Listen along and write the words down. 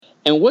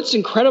And what's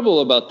incredible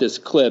about this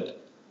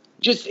clip,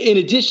 just in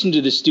addition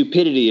to the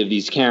stupidity of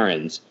these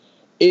Karens,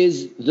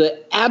 is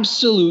the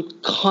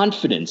absolute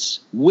confidence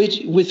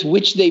with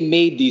which they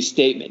made these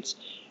statements.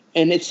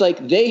 And it's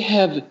like they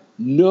have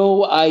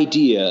no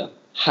idea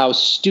how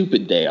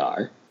stupid they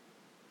are.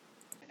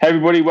 Hey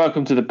everybody,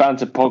 welcome to the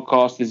Banter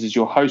Podcast. This is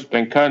your host,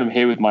 Ben Kern. I'm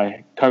here with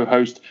my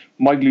co-host,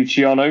 Mike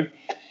Luciano.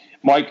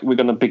 Mike, we're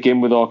going to begin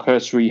with our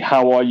cursory,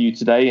 how are you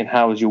today and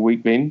how has your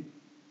week been?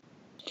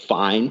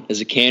 Fine,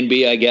 as it can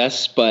be, I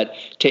guess. But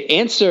to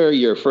answer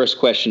your first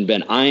question,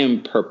 Ben, I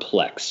am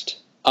perplexed.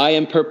 I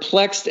am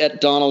perplexed at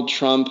Donald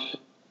Trump.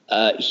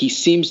 He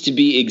seems to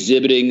be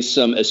exhibiting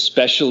some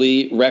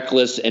especially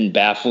reckless and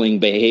baffling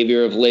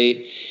behavior of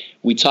late.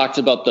 We talked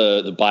about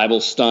the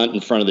Bible stunt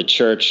in front of the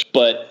church,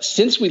 but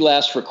since we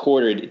last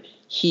recorded,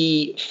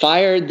 he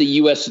fired the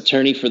U.S.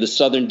 Attorney for the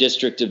Southern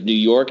District of New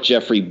York,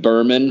 Geoffrey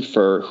Berman,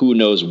 for who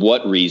knows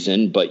what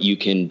reason, but you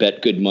can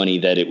bet good money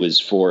that it was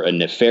for a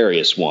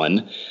nefarious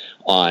one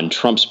on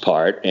Trump's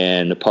part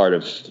and the part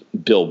of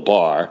Bill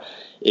Barr.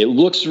 It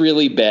looks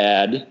really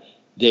bad.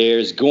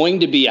 There's going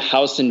to be a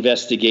House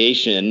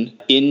investigation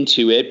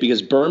into it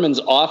because Berman's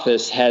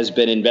office has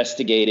been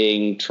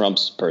investigating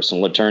Trump's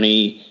personal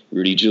attorney,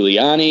 Rudy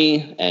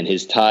Giuliani, and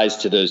his ties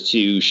to those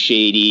two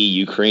shady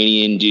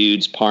Ukrainian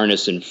dudes,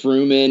 Parnas and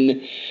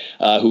Fruman,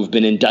 who've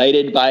been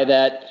indicted by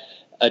that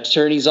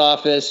attorney's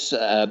office.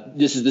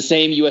 This is the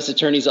same U.S.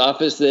 attorney's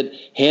office that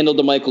handled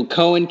the Michael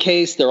Cohen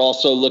case. They're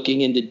also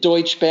looking into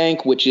Deutsche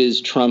Bank, which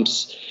is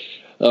Trump's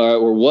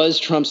or was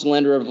Trump's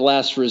lender of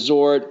last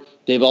resort.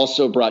 They've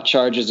also brought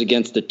charges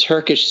against the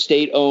Turkish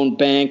state-owned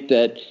bank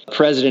that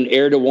President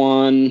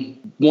Erdogan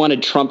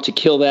wanted Trump to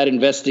kill that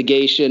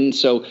investigation.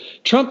 So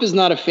Trump is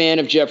not a fan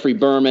of Geoffrey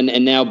Berman,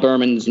 and now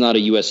Berman's not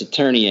a U.S.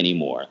 attorney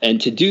anymore. And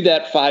to do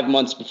that 5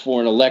 months before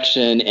an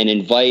election and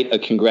invite a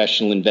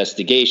congressional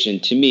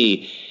investigation, to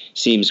me,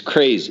 seems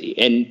crazy.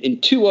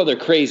 And two other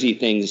crazy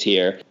things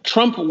here.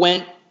 Trump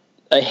went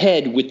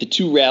ahead with the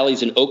two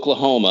rallies in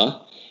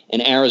Oklahoma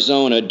and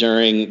Arizona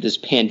during this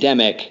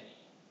pandemic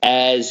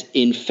as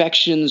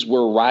infections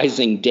were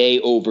rising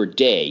day over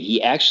day.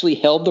 He actually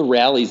held the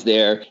rallies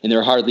there, and there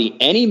are hardly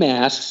any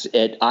masks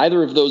at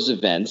either of those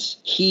events.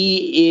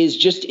 He is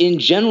just in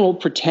general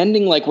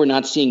pretending like we're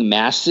not seeing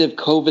massive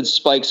COVID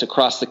spikes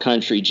across the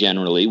country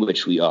generally,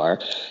 which we are.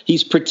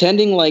 He's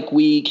pretending like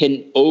we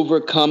can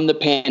overcome the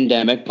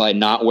pandemic by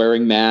not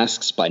wearing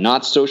masks, by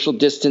not social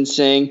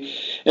distancing,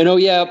 and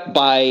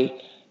by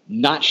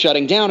not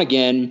shutting down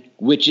again,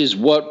 which is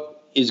what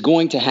is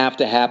going to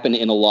happen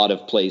in a lot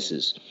of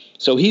places.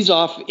 So he's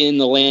off in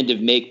the land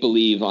of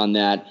make-believe on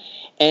that.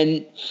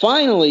 And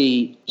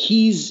finally,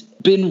 he's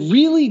been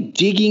really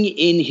digging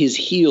in his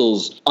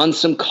heels on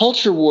some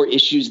culture war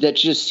issues that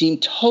just seem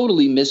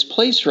totally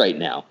misplaced right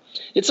now.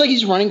 It's like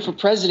he's running for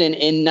president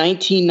in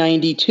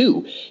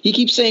 1992. He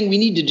keeps saying we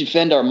need to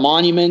defend our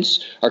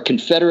monuments, our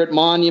Confederate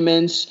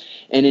monuments.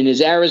 And in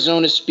his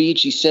Arizona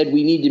speech, he said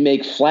we need to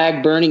make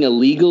flag burning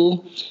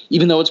illegal,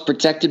 even though it's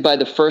protected by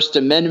the First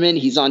Amendment.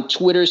 He's on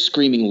Twitter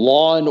screaming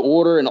law and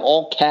order in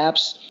all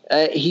caps.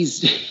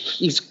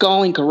 He's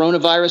calling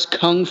coronavirus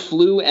Kung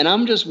Flu. And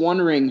I'm just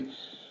wondering,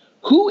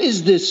 who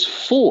is this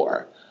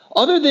for?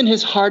 Other than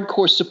his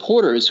hardcore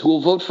supporters who will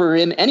vote for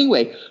him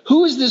anyway,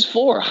 who is this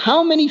for?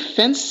 How many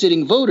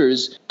fence-sitting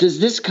voters does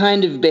this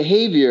kind of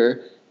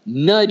behavior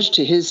nudge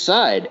to his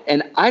side?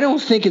 And I don't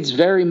think it's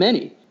very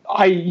many.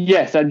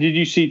 Yes, and did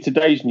you see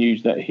today's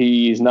news that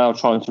he is now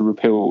trying to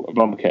repeal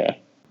Obamacare?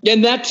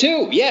 And that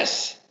too,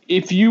 yes.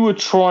 If you were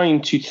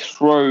trying to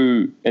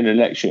throw an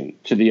election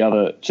to the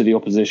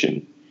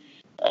opposition,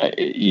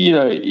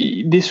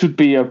 this would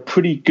be a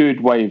pretty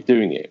good way of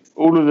doing it.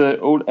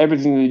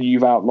 Everything that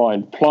you've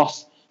outlined,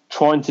 plus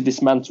trying to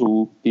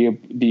dismantle the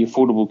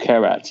Affordable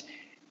Care Act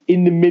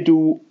in the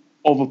middle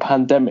of a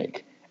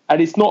pandemic. And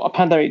it's not a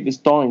pandemic that's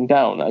dying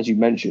down, as you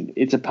mentioned.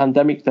 It's a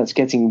pandemic that's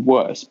getting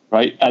worse,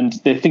 right? And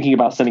they're thinking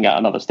about sending out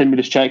another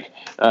stimulus check.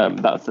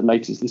 That's the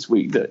latest this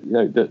week that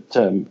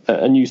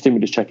a new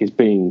stimulus check is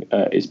being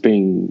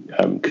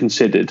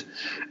considered,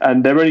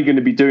 and they're only going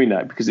to be doing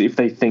that because if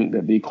they think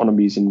that the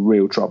economy is in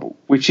real trouble,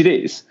 which it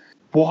is.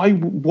 Why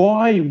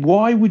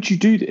would you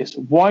do this?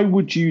 Why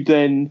would you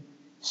then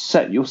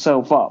set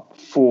yourself up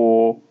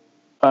for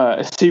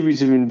a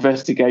series of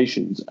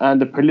investigations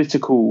and a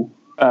political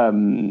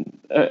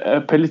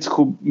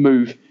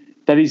move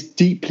that is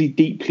deeply,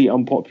 deeply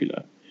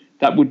unpopular,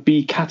 that would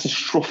be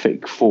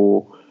catastrophic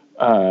for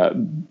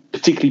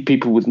particularly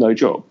people with no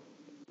job,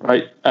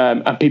 right?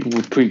 And people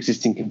with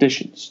pre-existing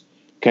conditions.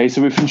 Okay,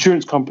 so if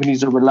insurance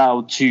companies are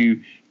allowed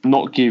to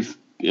not give,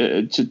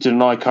 to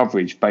deny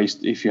coverage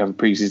based if you have a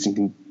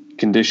pre-existing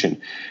condition,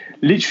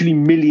 literally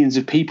millions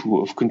of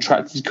people have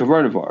contracted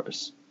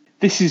coronavirus.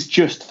 This is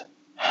just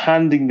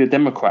handing the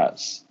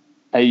Democrats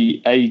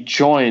a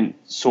giant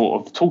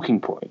sort of talking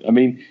point. I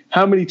mean,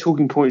 how many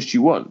talking points do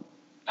you want?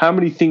 How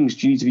many things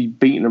do you need to be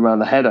beaten around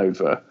the head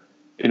over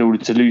in order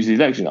to lose the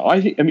election?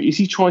 Is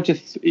he trying to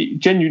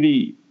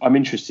genuinely? I'm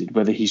interested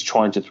whether he's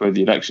trying to throw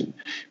the election.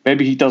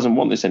 Maybe he doesn't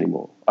want this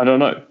anymore. I don't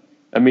know.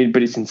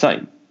 But it's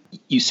insane.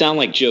 You sound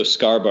like Joe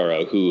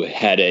Scarborough, who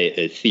had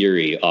a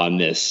theory on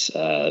this.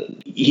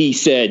 He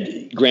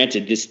said,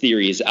 granted, this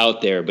theory is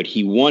out there, but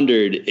he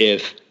wondered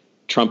if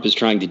Trump is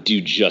trying to do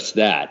just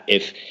that.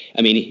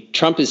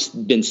 Trump has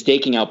been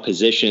staking out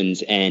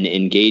positions and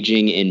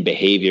engaging in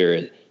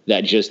behavior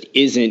that just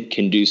isn't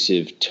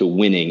conducive to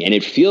winning. And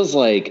it feels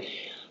like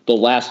the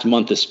last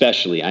month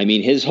especially,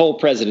 his whole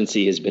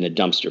presidency has been a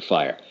dumpster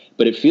fire.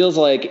 But it feels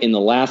like in the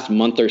last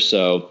month or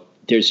so,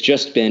 there's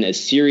just been a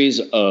series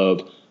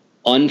of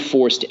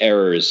unforced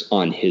errors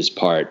on his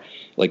part.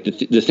 Like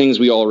the things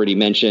we already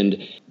mentioned,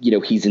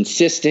 he's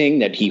insisting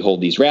that he hold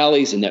these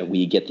rallies and that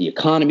we get the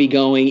economy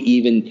going,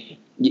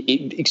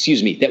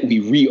 that we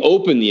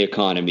reopen the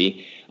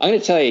economy. I'm going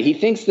to tell you, he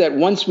thinks that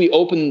once we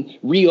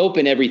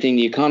reopen everything,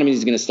 the economy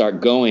is going to start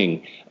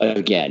going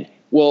again.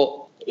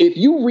 Well, if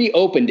you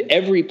reopened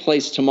every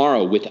place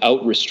tomorrow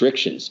without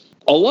restrictions,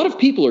 a lot of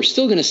people are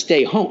still going to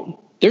stay home.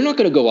 They're not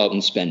going to go out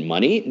and spend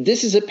money.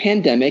 This is a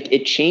pandemic.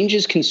 It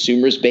changes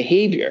consumers'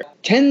 behavior.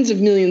 Tens of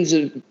millions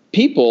of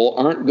people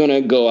aren't going to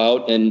go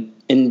out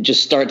and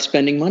just start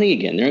spending money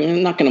again. They're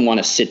not going to want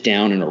to sit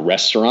down in a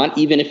restaurant,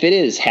 even if it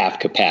is half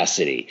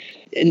capacity.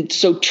 And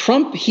so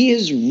Trump, he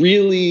has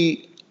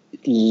really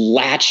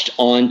latched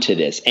onto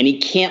this, and he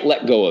can't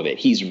let go of it.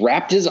 He's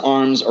wrapped his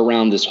arms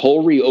around this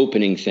whole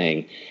reopening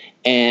thing.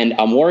 And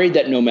I'm worried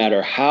that no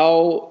matter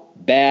how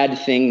bad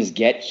things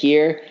get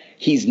here,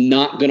 he's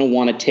not going to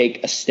want to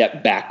take a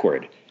step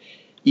backward,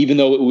 even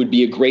though it would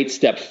be a great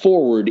step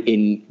forward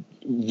in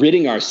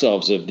ridding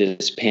ourselves of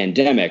this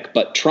pandemic.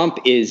 But Trump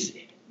is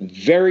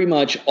very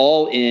much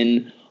all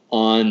in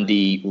on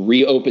the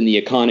reopen the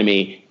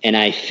economy. And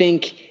I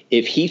think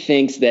if he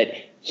thinks that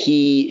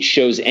he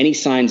shows any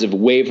signs of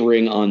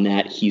wavering on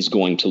that, he's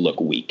going to look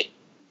weak.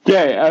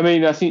 Yeah,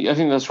 I think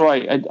that's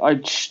right.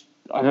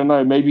 I don't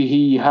know. Maybe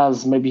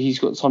he's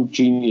got some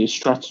genius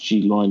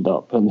strategy lined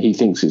up, and he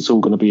thinks it's all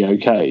going to be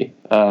okay.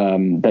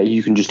 That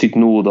you can just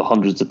ignore the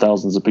hundreds of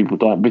thousands of people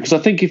dying. Because I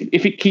think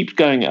if it keeps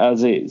going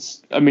as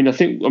is, I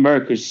think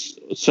America's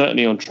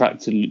certainly on track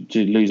to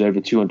lose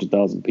over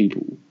 200,000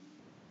 people.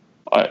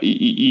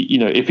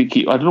 If it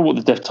keep, I don't know what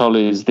the death toll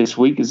is this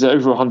week. Is it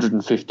over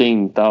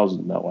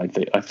 115,000 now?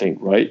 I think,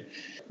 right?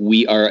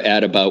 We are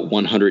at about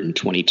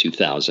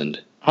 122,000.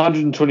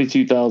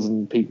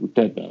 122,000 people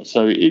dead now.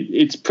 So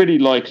it's pretty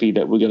likely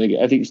that we're going to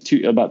get, I think it's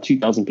about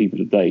 2,000 people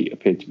a day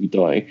appear to be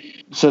dying.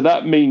 So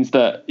that means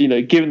that,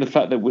 given the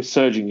fact that we're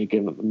surging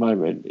again at the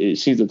moment, it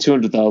seems that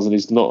 200,000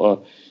 is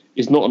not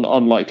an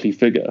unlikely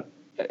figure.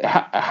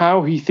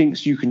 How he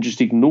thinks you can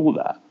just ignore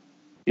that,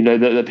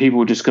 that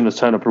people are just going to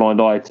turn a blind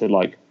eye to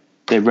like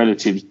their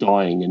relatives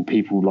dying and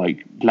people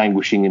like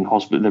languishing in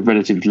hospital, their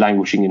relatives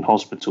languishing in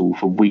hospital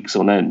for weeks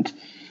on end.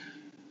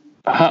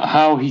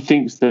 How he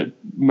thinks that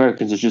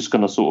Americans are just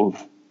going to sort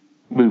of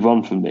move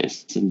on from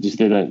this and just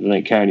they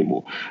don't care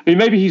anymore.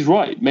 Maybe he's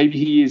right. Maybe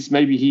he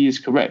is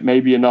correct.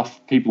 Maybe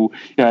enough people.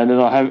 And then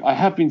I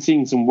have been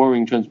seeing some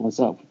worrying trends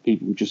myself.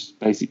 People just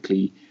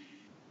basically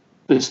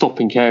they're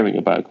stopping caring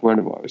about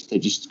coronavirus. They're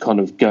just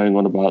kind of going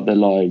on about their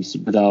lives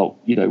without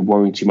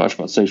worrying too much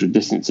about social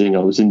distancing. I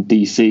was in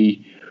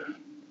DC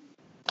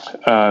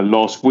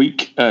last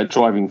week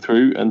driving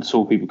through and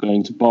saw people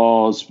going to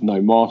bars,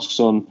 no masks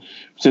on.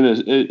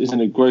 It's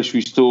in a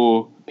grocery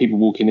store, people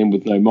walking in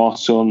with no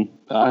masks on.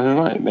 I don't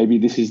know. Maybe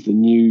this is the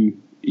new,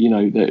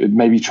 that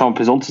maybe Trump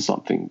is onto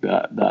something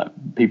that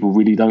people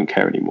really don't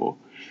care anymore.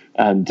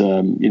 And,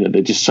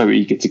 they're just so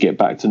eager to get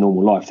back to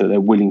normal life that they're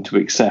willing to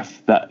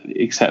accept that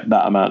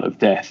amount of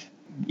death,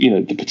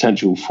 the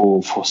potential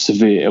for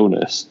severe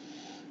illness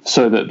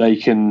so that they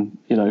can,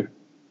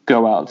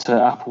 go out to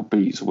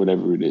Applebee's or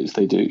whatever it is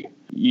they do,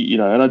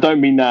 and I don't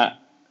mean that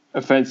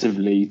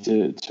offensively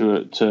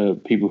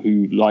to people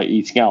who like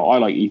eating out. I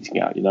like eating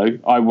out,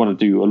 I want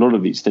to do a lot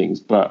of these things,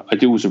 but I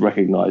do also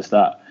recognize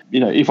that,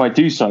 if I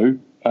do so,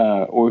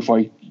 or if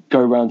I go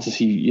around to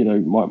see,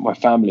 my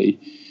family,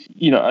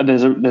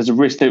 there's a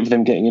risk of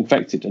them getting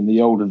infected, and the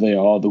older they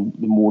are, the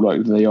more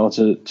likely they are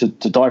to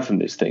die from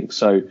this thing.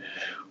 So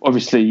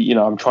obviously,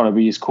 I'm trying to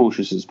be as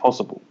cautious as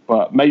possible,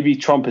 but maybe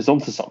Trump is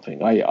onto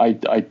something. I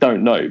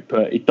don't know,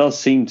 but it does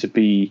seem to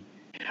be,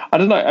 I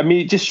don't know.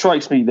 It just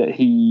strikes me that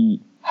he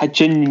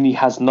genuinely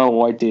has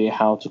no idea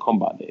how to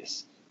combat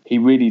this. He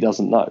really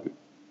doesn't know.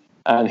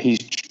 And he's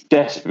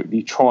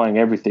desperately trying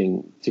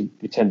everything to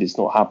pretend it's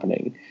not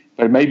happening.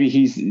 But maybe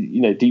he's,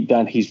 deep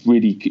down, he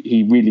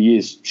really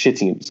is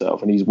shitting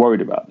himself and he's worried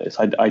about this.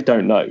 I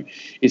don't know.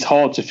 It's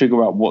hard to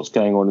figure out what's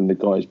going on in the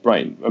guy's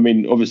brain.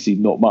 Obviously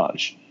not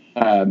much.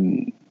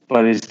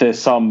 But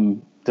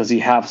does he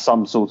have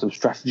some sort of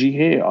strategy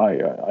here?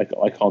 I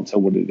can't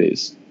tell what it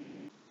is.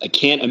 I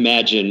can't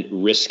imagine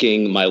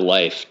risking my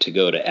life to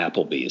go to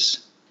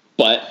Applebee's.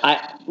 But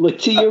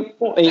to your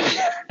point,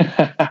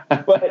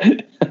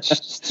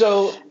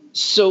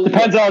 so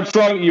depends how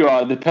drunk you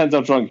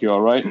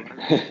are, right?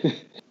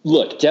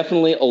 Look,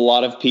 definitely a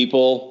lot of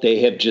people, they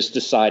have just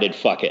decided,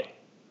 fuck it.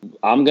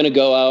 I'm going to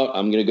go out.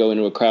 I'm going to go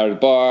into a crowded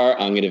bar.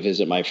 I'm going to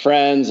visit my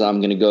friends. I'm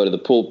going to go to the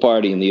pool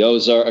party in the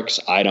Ozarks.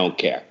 I don't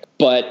care.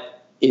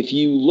 But if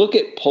you look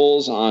at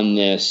polls on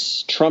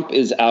this, Trump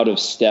is out of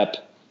step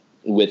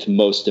with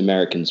most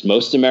Americans.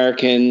 Most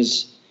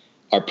Americans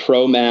are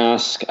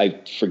pro-mask. I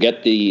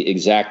forget the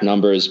exact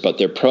numbers, but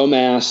they're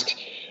pro-mask.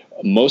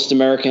 Most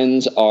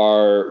Americans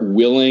are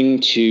willing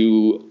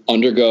to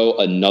undergo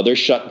another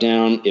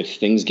shutdown if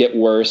things get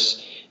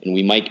worse, and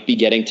we might be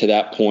getting to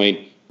that point.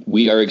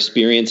 We are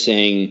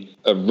experiencing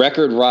a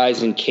record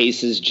rise in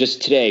cases.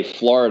 Just today,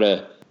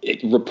 Florida, it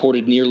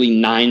reported nearly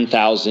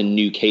 9,000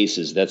 new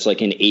cases. That's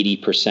like an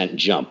 80%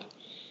 jump.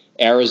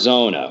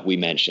 Arizona, we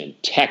mentioned.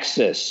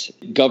 Texas,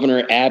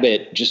 Governor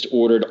Abbott just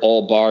ordered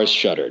all bars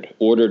shuttered,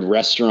 ordered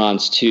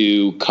restaurants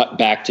to cut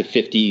back to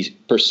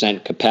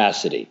 50%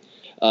 capacity.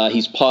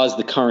 He's paused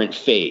the current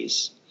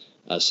phase.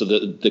 So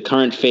the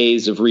current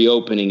phase of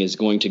reopening is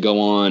going to go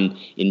on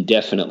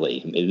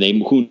indefinitely.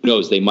 And who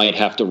knows, they might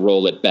have to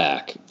roll it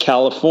back.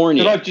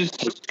 California.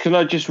 Can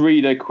I just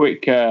read a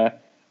quick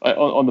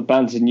on the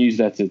Banter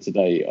newsletter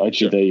today? I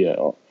did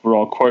for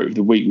our quote of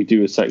the week. We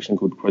do a section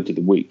called Quote of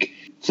the Week.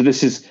 So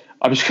this is,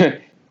 I'm just going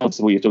to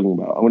answer what you're talking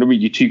about. I'm going to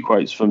read you two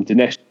quotes from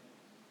Dinesh,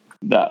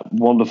 that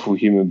wonderful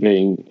human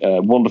being,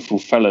 wonderful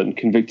felon,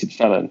 convicted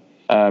felon,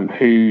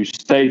 who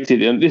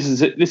stated, and this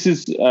is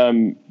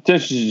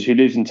Dinesh, who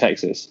lives in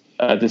Texas,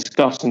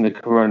 discussing the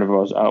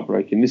coronavirus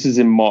outbreak, and this is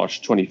in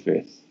March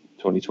 25th,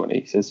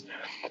 2020.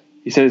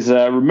 He says,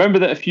 remember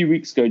that a few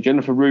weeks ago,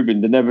 Jennifer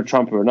Rubin, the Never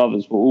Trumper, and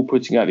others were all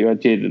putting out the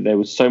idea that there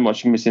was so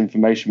much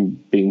misinformation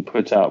being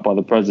put out by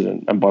the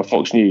president and by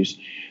Fox News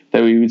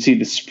that we would see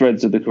the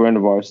spreads of the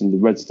coronavirus in the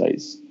red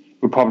states.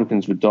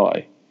 Republicans would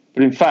die.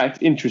 But in fact,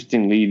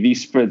 interestingly,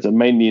 these spreads are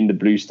mainly in the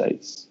blue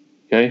states.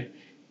 Okay?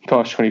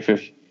 March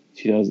 25th,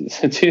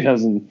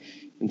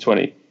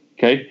 2020.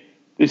 Okay?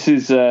 This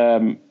is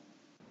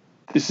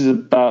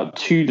about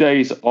 2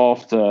 days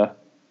after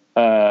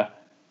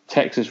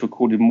Texas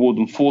recorded more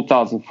than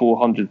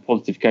 4,400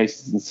 positive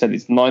cases and set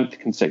its 9th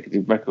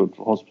consecutive record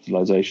for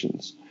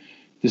hospitalizations.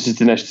 This is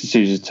Dinesh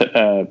D'Souza's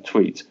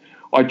tweet.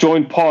 I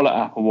joined Parler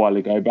app a while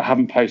ago, but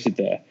haven't posted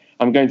there.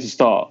 I'm going to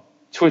start.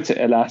 Twitter,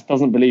 alas,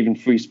 doesn't believe in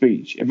free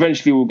speech.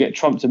 Eventually we'll get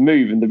Trump to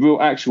move and the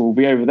real action will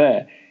be over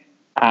there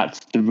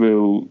at the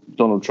real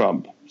Donald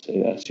Trump. So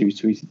that's who he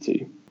tweeted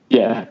to.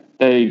 Yeah,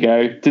 there you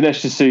go.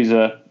 Dinesh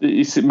D'Souza.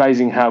 It's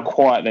amazing how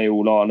quiet they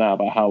all are now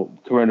about how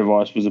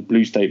coronavirus was a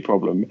blue state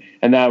problem.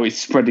 And now it's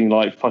spreading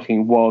like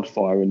fucking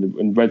wildfire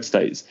in red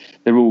states.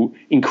 They're all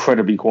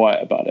incredibly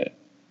quiet about it.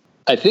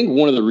 I think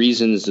one of the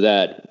reasons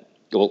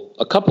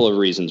a couple of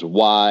reasons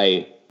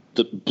why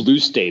the blue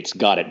states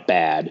got it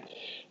bad,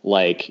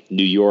 like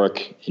New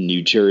York and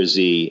New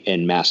Jersey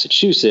and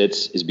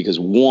Massachusetts, is because,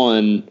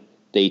 one,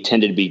 they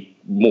tended to be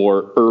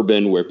more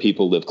urban where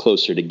people live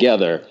closer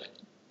together.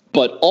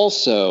 But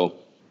also,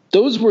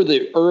 those were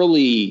the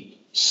early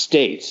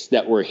states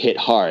that were hit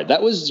hard.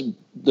 That was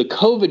the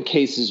COVID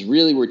cases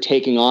really were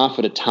taking off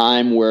at a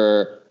time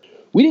where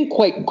we didn't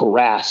quite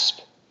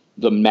grasp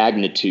the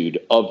magnitude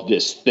of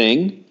this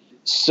thing.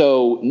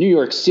 So New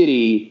York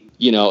City,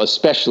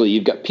 especially,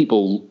 you've got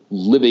people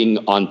living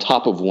on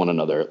top of one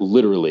another,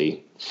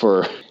 literally,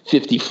 for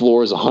 50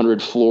 floors,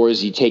 100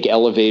 floors. You take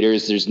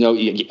elevators.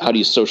 How do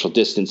you social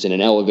distance in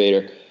an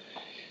elevator?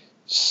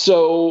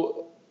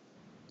 So,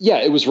 yeah,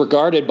 it was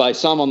regarded by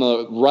some on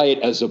the right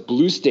as a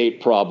blue state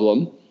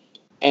problem.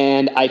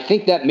 And I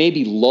think that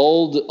maybe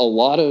lulled a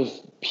lot of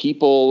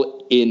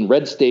people in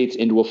red states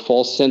into a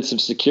false sense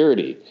of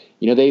security.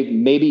 They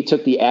maybe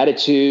took the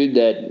attitude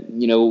that,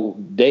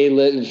 they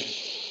live,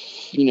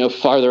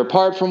 farther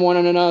apart from one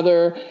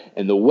another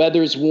and the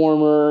weather's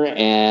warmer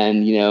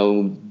and,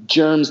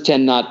 germs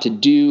tend not to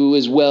do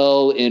as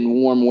well in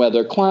warm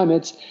weather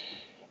climates.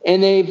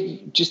 And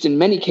they've just in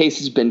many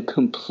cases been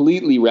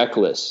completely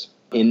reckless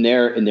in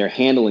their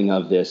handling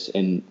of this.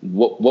 And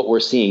what we're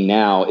seeing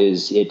now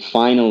is it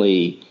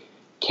finally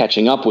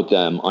catching up with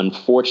them,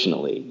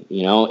 unfortunately.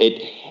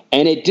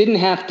 It didn't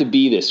have to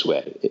be this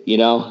way.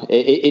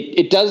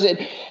 It doesn't.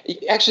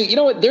 Actually, you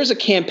know what? There's a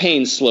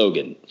campaign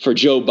slogan for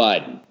Joe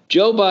Biden.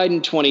 Joe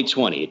Biden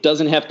 2020. It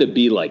doesn't have to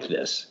be like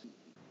this.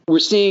 We're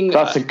seeing.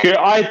 That's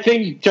I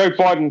think Joe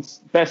Biden's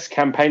best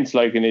campaign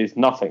slogan is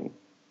nothing.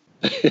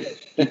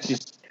 It's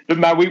just. But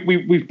man,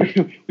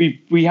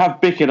 we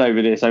have bickered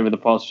over this over the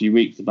past few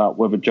weeks about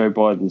whether Joe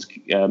Biden's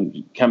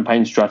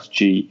campaign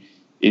strategy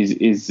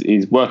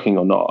is working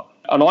or not.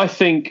 And I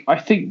think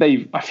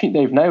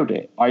they've nailed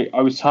it.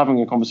 I was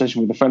having a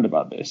conversation with a friend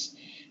about this,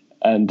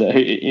 and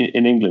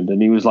in England,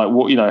 and he was like,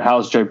 "What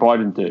how's Joe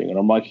Biden doing?" And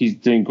I'm like, "He's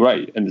doing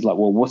great." And he's like,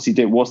 "Well, what's he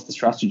doing? What's the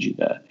strategy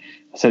there?"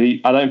 I said,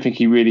 "I don't think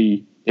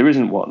there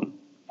isn't one.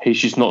 He's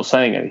just not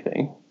saying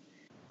anything,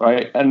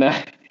 right?" And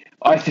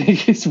I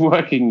think it's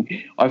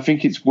working. I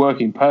think it's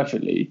working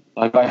perfectly.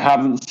 Like I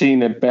haven't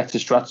seen a better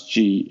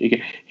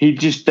strategy.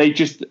 They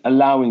just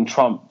allowing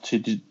Trump to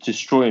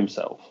destroy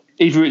himself.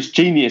 Either it's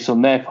genius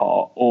on their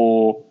part,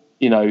 or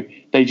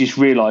they just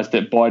realise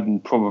that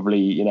Biden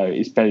probably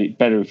is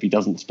better if he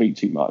doesn't speak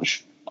too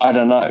much. I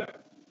don't know,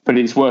 but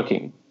it's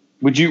working.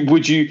 Do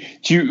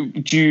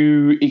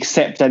you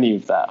accept any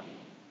of that?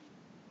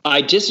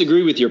 I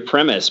disagree with your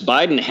premise.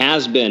 Biden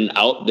has been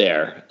out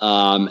there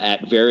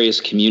at various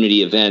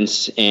community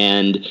events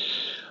and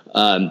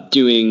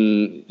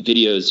doing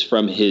videos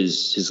from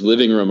his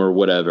living room or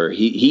whatever.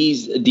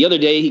 He's the other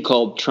day he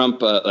called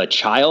Trump a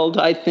child,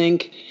 I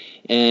think,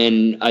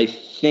 and I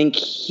think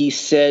he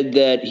said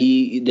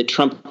that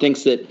Trump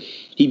thinks that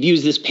he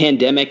views this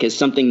pandemic as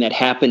something that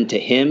happened to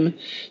him.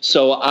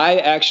 So I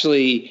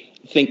actually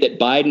think that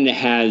Biden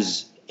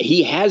has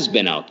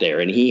been out there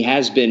and he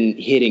has been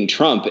hitting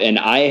Trump, and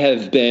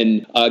I've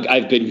been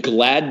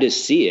glad to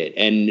see it.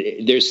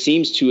 And there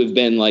seems to have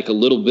been like a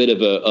little bit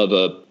of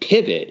a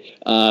pivot.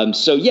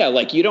 So yeah,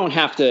 like you don't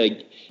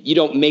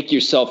make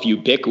yourself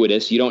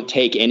ubiquitous. You don't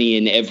take any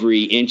and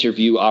every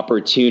interview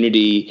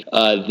opportunity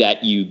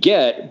that you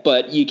get,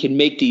 but you can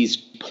make these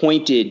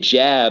pointed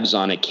jabs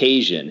on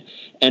occasion.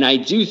 And I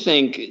do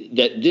think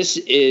that this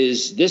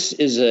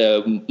is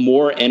a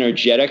more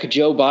energetic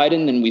Joe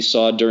Biden than we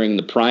saw during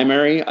the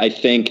primary. I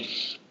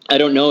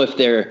don't know if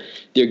they're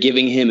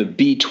giving him a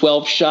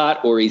B12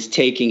 shot or he's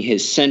taking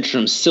his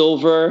Centrum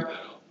Silver,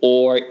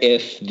 or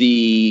if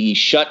the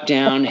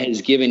shutdown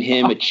has given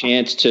him a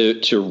chance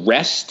to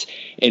rest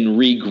and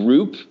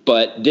regroup.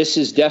 But this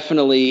is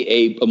definitely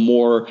a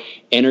more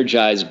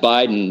energized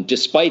Biden,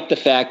 despite the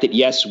fact that,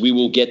 yes, we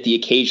will get the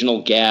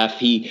occasional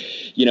gaffe.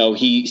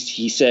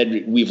 He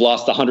said we've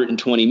lost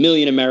 120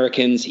 million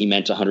Americans. He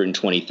meant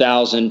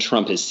 120,000.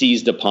 Trump has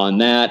seized upon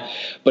that.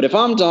 But if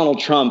I'm Donald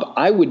Trump,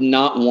 I would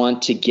not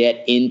want to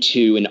get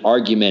into an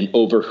argument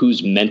over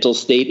whose mental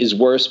state is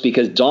worse,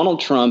 because Donald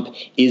Trump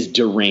is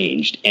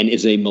deranged and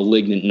is a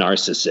malignant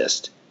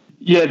narcissist.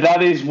 Yeah,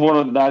 that is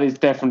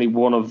definitely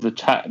one of the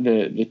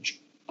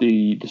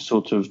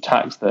sort of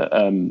tacks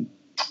that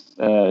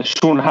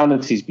Sean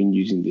Hannity's been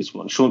using this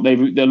one. A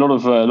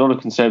lot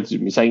of conservatives have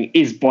been saying,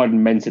 is Biden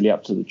mentally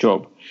up to the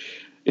job?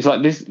 It's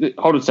like this.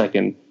 Hold a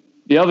second.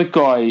 The other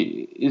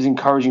guy is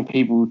encouraging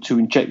people to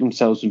inject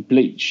themselves with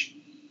bleach,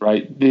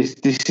 right? This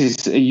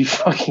is. Are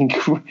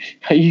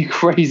you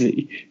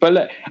crazy? But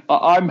look,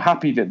 I'm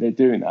happy that they're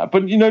doing that.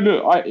 But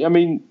look, I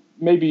mean,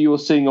 maybe you're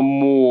seeing a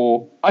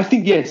more. I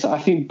think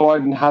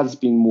Biden has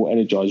been more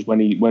energized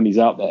when he's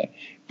out there.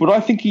 But I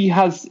think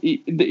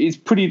it's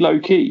pretty low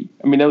key.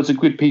 I mean, there was a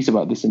good piece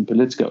about this in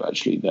Politico,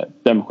 actually,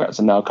 that Democrats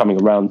are now coming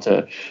around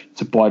to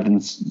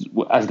Biden's,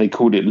 as they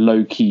called it,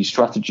 low key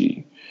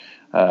strategy.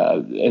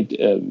 As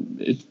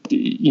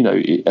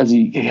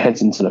he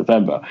heads into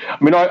November.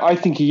 I mean, I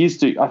think he is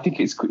I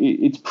think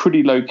it's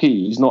pretty low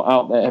key. He's not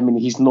out there. I mean,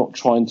 he's not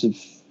trying to,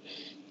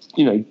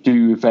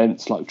 do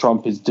events like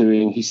Trump is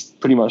doing. He's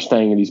pretty much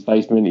staying in his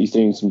basement. He's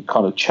doing some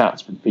kind of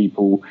chats with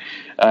people.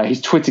 His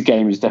Twitter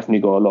game has definitely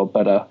got a lot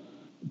better.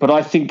 But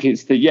I think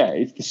it's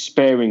the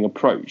sparing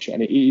approach,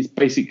 and it is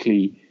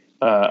basically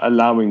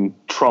allowing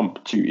Trump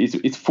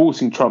it's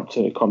forcing Trump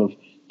to kind of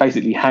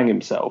basically hang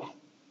himself,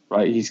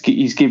 right? He's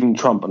giving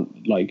Trump a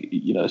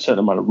certain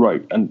amount of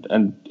rope,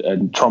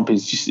 and Trump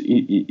is just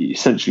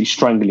essentially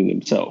strangling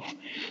himself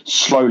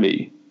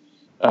slowly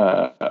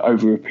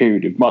over a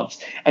period of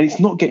months, and it's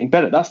not getting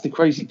better. That's the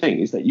crazy thing,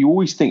 is that you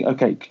always think,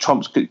 okay,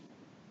 Trump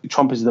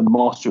is the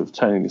master of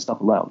turning this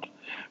stuff around,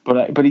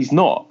 but he's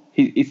not.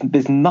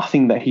 There's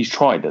nothing that he's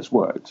tried that's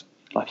worked.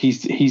 Like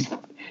he's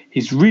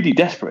really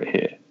desperate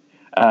here,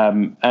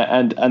 and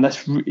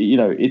that's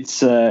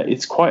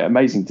it's quite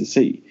amazing to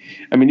see.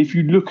 I mean, if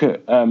you look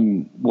at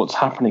what's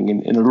happening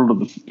in a lot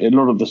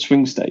of the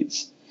swing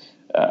states,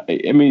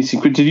 I mean,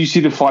 did you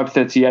see the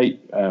 538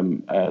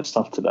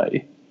 stuff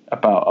today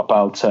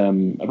about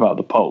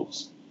the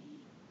polls?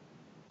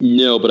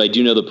 No, but I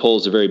do know the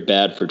polls are very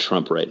bad for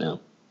Trump right now.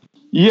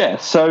 Yeah,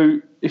 so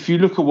if you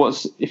look at what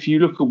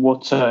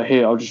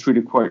here, I'll just read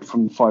a quote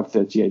from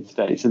 538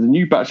 today. So the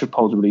new batch of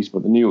polls released by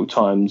the New York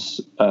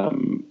Times,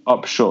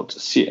 Upshot /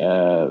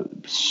 Siena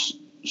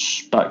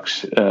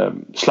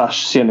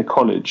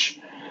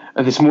College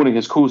this morning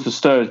has caused a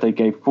stir as they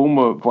gave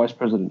former Vice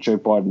President Joe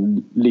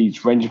Biden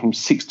leads ranging from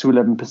 6 to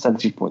 11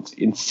 percentage points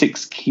in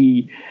 6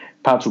 key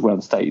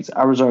battleground states: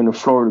 Arizona,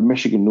 Florida,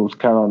 Michigan, North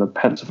Carolina,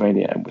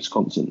 Pennsylvania, and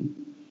Wisconsin.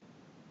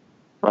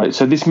 Right,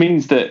 so this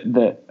means that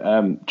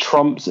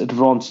Trump's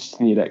advantage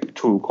in the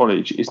Electoral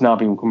College is now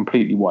being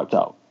completely wiped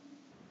out.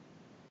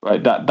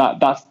 Right,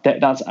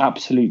 that's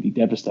absolutely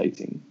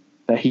devastating.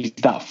 That he's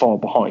that far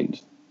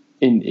behind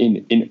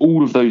in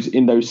all of those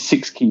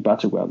 6 key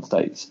battleground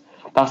states.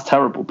 That's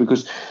terrible,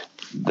 because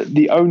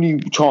the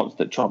only chance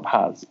that Trump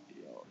has,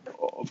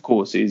 of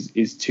course,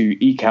 is to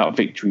eke out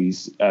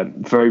victories,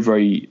 very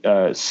very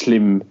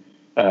slim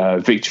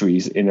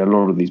victories in a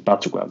lot of these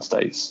battleground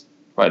states.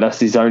 Right, that's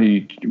his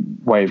only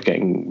way of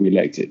getting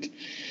reelected.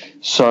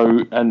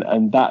 So,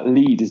 and that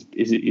lead is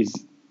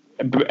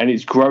and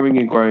it's growing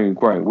and growing and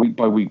growing week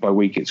by week by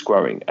week. It's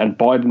growing, and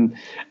Biden,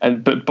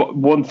 but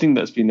one thing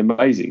that's been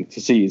amazing to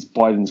see is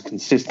Biden's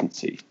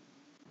consistency.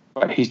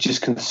 Right, he's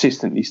just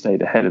consistently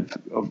stayed ahead of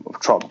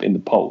Trump in the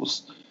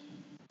polls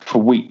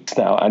for weeks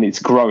now, and it's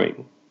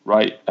growing.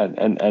 Right,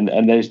 and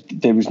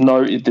it's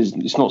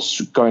not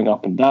going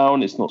up and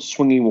down. It's not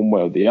swinging one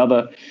way or the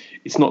other.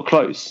 It's not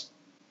close.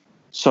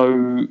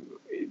 So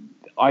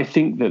I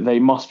think that they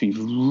must be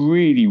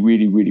really,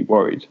 really, really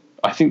worried.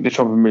 I think the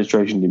Trump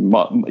administration,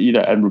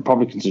 and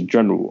Republicans in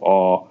general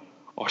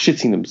are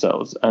shitting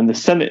themselves, and the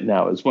Senate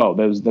now as well.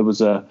 There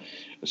was a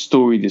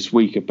story this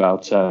week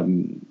about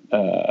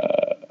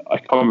I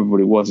can't remember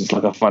what it was. It's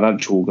like a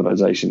financial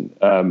organization,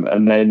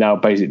 and they're now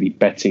basically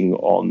betting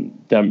on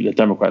the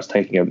Democrats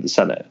taking over the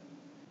Senate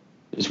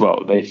as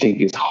well. They think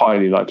it's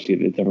highly likely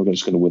that the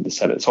Democrats are going to win the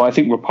Senate. So I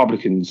think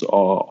Republicans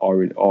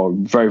are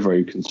very,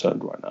 very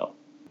concerned right now.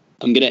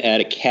 I'm going to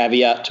add a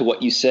caveat to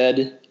what you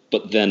said,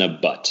 but then a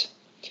but.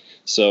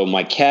 So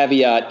my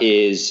caveat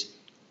is,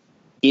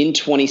 in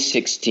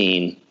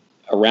 2016,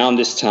 around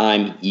this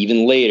time,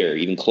 even later,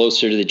 even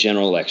closer to the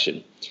general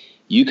election,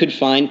 you could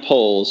find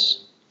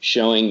polls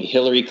showing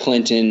Hillary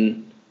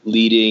Clinton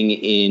leading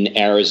in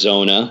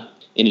Arizona,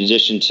 in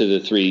addition to the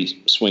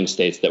 3 swing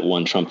states that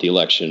won Trump the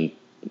election,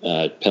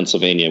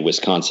 Pennsylvania,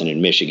 Wisconsin,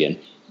 and Michigan.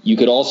 You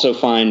could also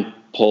find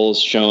polls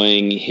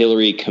showing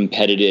Hillary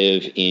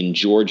competitive in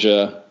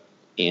Georgia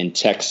and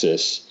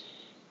Texas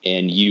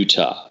and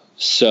Utah.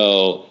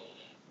 So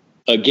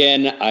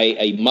again,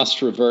 I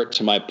must revert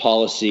to my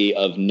policy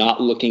of not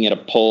looking at a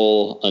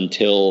poll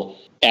until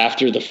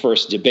after the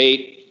first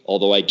debate,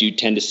 although I do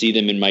tend to see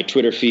them in my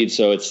Twitter feed,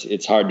 so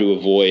it's hard to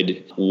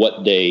avoid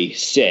what they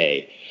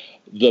say.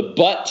 The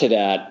but to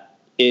that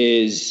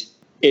is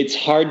it's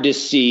hard to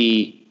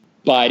see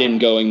Biden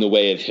going the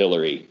way of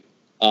Hillary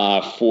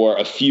for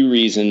a few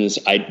reasons.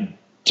 I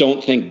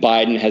don't think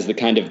Biden has the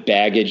kind of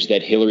baggage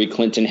that Hillary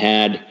Clinton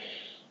had.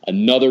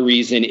 Another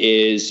reason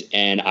is,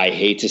 and I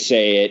hate to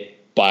say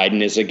it,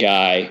 Biden is a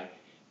guy.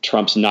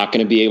 Trump's not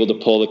going to be able to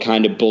pull the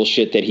kind of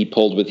bullshit that he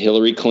pulled with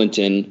Hillary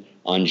Clinton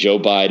on Joe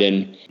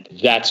Biden.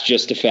 That's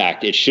just a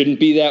fact. It shouldn't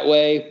be that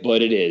way,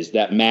 but it is.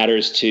 That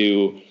matters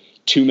to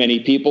too many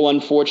people,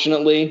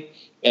 unfortunately.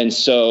 And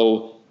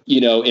so,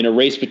 in a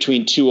race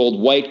between 2 old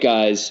white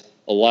guys,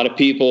 a lot of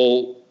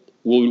people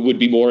would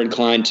be more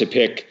inclined to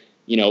pick,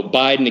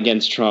 Biden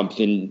against Trump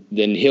than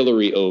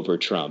Hillary over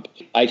Trump.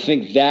 I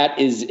think that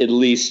is, at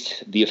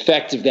least the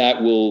effect of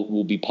that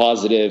will be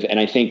positive. And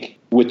I think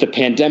with the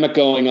pandemic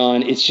going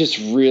on, it's just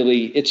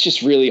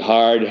really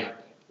hard.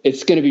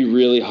 It's going to be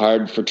really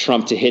hard for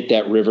Trump to hit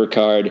that river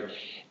card.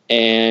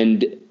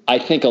 And I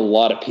think a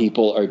lot of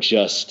people are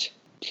just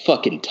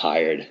fucking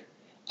tired.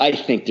 I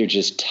think they're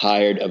just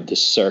tired of the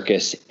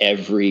circus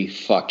every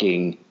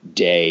fucking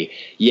day.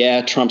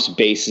 Yeah, Trump's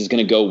base is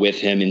going to go with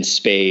him in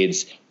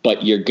spades,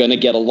 but you're going to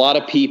get a lot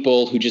of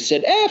people who just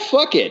said,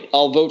 fuck it,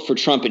 I'll vote for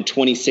Trump in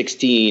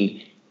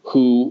 2016,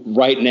 who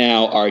right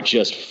now are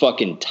just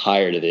fucking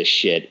tired of this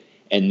shit,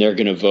 and they're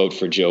going to vote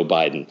for Joe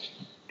Biden.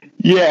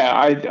 Yeah,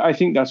 I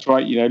think that's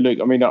right. Look,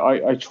 I mean,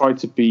 I try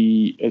to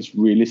be as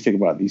realistic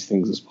about these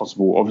things as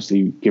possible,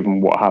 obviously, given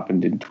what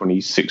happened in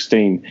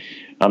 2016.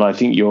 And I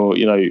think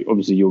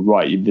obviously you're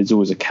right. There's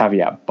always a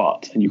caveat,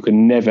 but, and you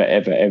can never,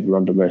 ever, ever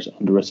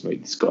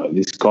underestimate this guy.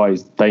 This guy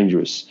is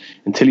dangerous.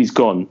 Until he's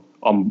gone,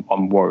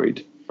 I'm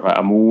worried. Right?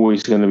 I'm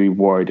always going to be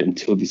worried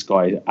until this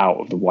guy is out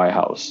of the White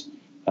House.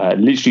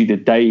 Literally the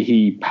day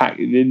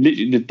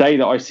the day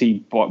that I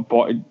see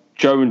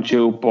Joe and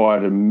Jill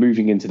Biden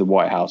moving into the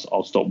White House,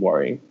 I'll stop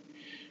worrying.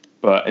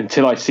 But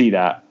until I see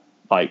that,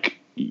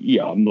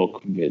 I'm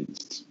not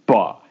convinced.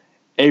 But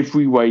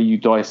every way you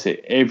dice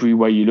it, every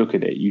way you look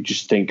at it, you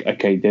just think,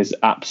 okay, there's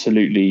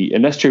absolutely,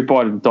 unless Joe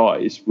Biden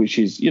dies, which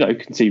is,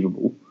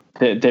 conceivable,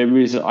 there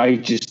is, I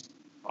just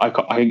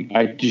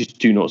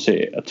do not see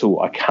it at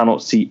all. I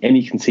cannot see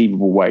any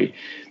conceivable way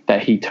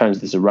that he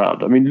turns this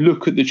around. I mean,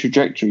 look at the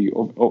trajectory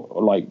of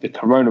the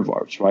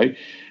coronavirus, right?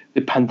 The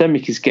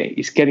pandemic is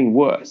getting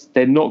worse.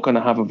 They're not going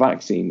to have a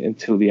vaccine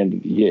until the end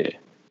of the year.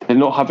 They're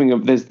not having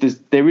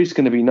there is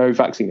going to be no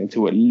vaccine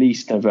until at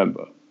least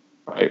November,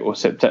 right, or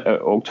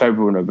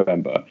October or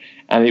November,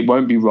 and it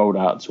won't be rolled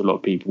out to a lot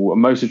of people.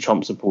 And most of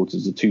Trump's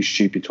supporters are too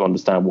stupid to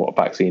understand what a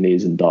vaccine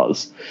is and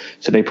does,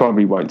 so they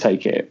probably won't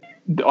take it.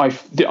 I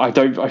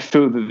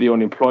feel that the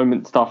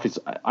unemployment stuff is.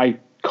 I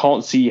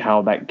can't see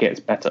how that gets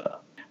better.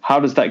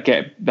 How does that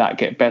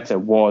get better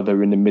while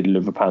they're in the middle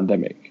of a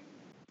pandemic?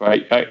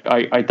 Right,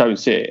 I don't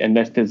see it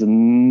unless there's a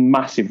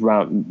massive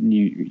round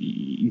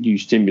new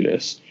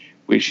stimulus,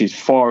 which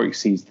far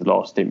exceeds the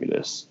last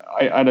stimulus.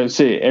 I don't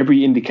see it.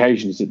 Every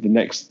indication is that the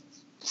next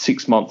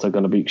 6 months are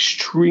going to be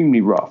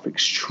extremely rough,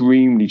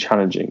 extremely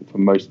challenging for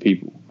most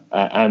people.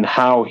 And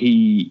how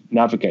he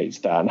navigates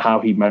that and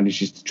how he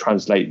manages to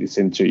translate this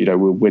into,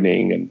 we're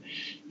winning and,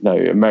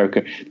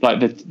 America.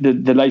 Like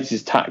the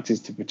latest tact is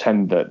to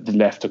pretend that the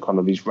left are kind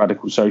of these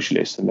radical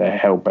socialists and they're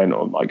hell bent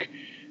on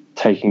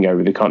taking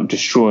over the country,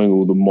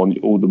 destroying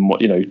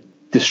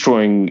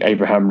destroying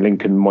Abraham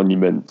Lincoln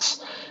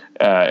monuments,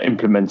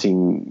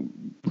 implementing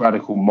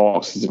radical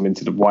Marxism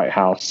into the White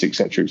House,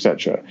 etc.,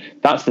 etc.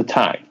 That's the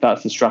tact.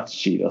 That's the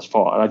strategy thus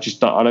far, and I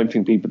don't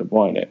think people are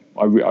buying it.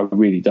 I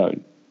really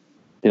don't.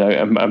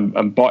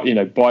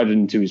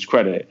 Biden, to his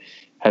credit,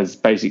 has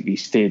basically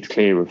steered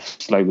clear of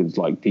slogans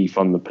like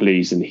defund the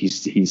police, and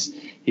he's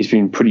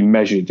been pretty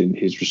measured in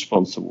his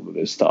response to all of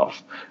this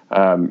stuff.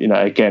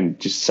 Again,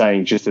 just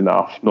saying just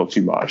enough, not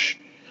too much.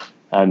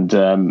 And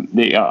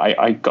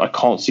I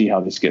can't see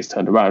how this gets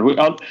turned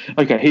around.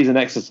 Okay, here's an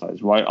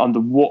exercise, right? Under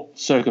what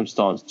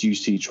circumstance do you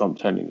see Trump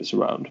turning this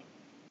around?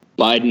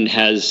 Biden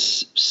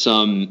has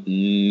some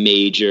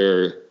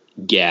major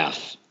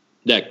gaffe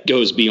that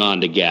goes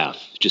beyond a gaffe,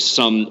 just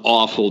some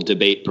awful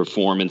debate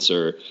performance,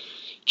 or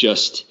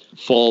just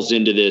falls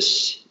into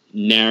this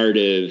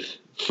narrative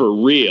for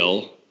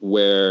real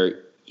where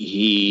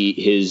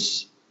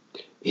his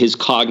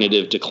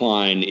cognitive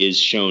decline is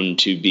shown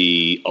to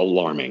be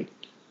alarming.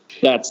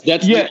 That's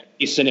the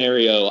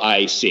scenario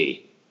I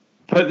see.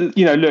 But,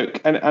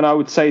 look, and I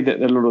would say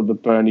that a lot of the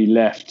Bernie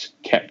left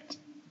kept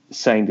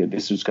saying that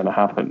this was going to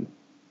happen,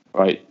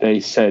 right? They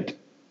said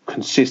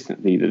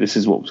consistently that this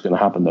is what was going to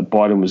happen, that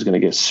Biden was going to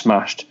get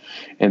smashed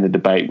in the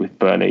debate with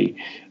Bernie.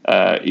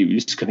 He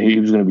was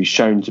going to be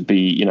shown to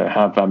be,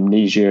 have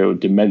amnesia or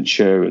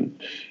dementia,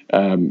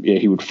 and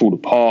he would fall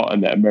apart,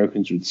 and that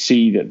Americans would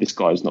see that this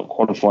guy is not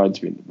qualified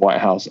to be in the White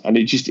House. And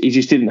it just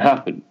didn't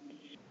happen.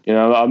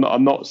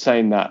 I'm not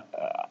saying that.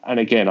 And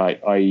again,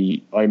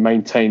 I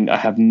maintain I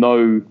have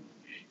no.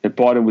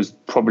 Biden was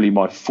probably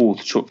my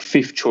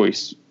fifth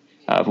choice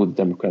out of all the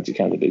Democratic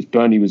candidates.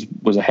 Bernie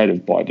was ahead of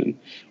Biden.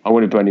 I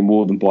wanted Bernie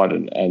more than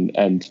Biden, and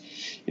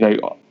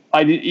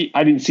I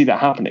didn't see that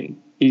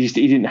happening. It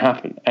didn't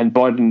happen. And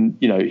Biden,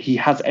 he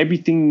has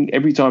everything.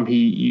 Every time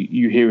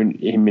you hear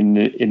him in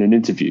an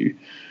interview,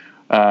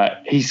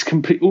 he's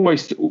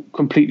almost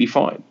completely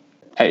fine.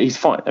 He's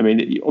fine. I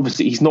mean,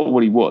 obviously, he's not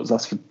what he was.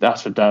 That's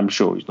for damn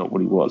sure. He's not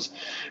what he was,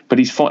 but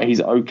he's fine. He's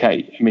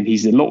okay. I mean,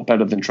 he's a lot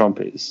better than Trump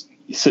is.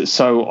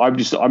 So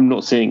I'm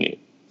not seeing it.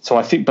 So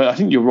I think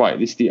you're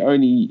right. It's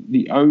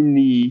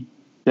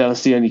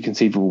that's the only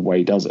conceivable way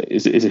he does it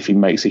is if he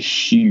makes a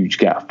huge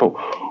gaffe. But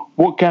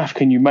what gaffe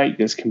can you make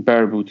that's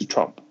comparable to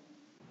Trump?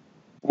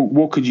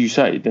 What could you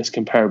say that's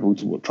comparable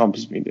to what Trump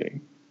has been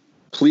doing?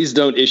 Please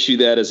don't issue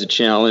that as a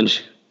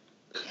challenge.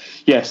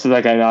 Yes, so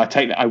again, I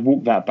take that. I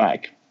walk that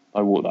back.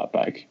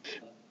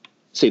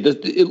 See,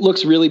 it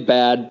looks really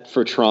bad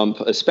for Trump,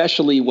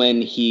 especially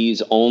when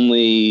he's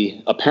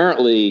only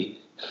apparently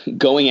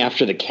going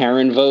after the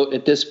Karen vote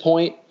at this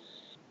point.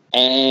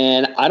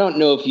 And I don't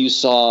know if you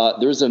saw,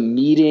 there was a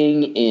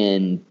meeting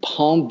in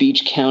Palm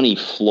Beach County,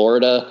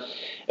 Florida,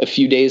 a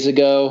few days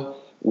ago,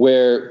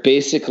 where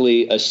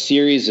basically a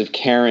series of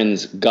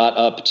Karens got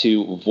up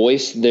to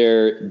voice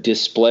their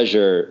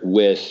displeasure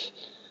with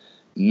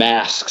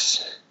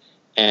masks.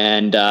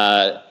 And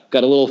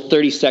got a little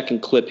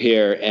 30-second clip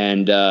here,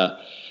 and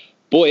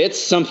boy,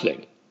 it's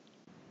something.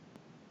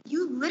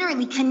 You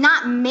literally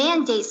cannot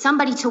mandate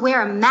somebody to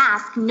wear a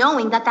mask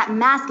knowing that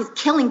mask is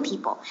killing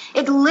people.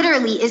 It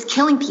literally is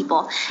killing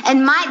people. And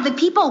we the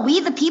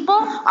people,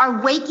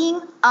 are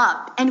waking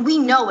up, and we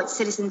know what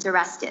citizen's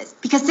arrest is,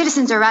 because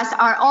citizen's arrests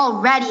are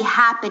already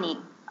happening,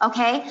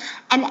 okay?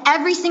 And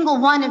every single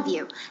one of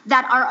you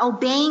that are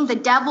obeying the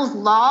devil's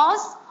laws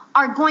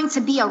are going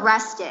to be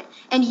arrested.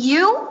 And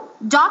you,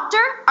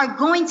 doctor, are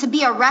going to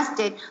be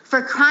arrested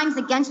for crimes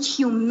against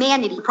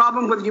humanity. The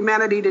problem with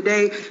humanity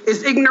today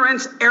is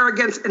ignorance,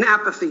 arrogance, and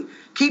apathy.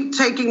 Keep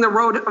taking the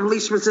road of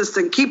least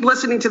resistance. Keep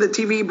listening to the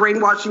TV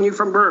brainwashing you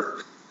from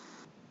birth.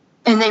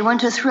 And they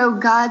want to throw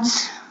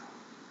God's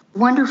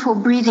wonderful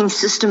breathing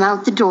system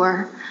out the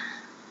door.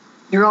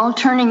 You're all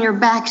turning your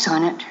backs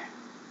on it.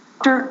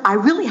 Doctor, I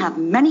really have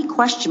many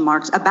question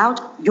marks about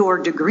your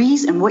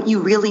degrees and what you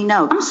really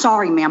know. I'm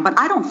sorry, ma'am, but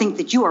I don't think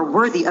that you are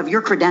worthy of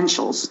your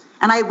credentials.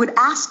 And I would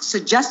ask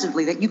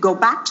suggestively that you go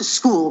back to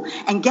school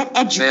and get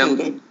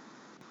educated. Ma'am.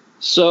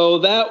 So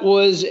that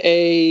was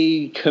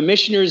a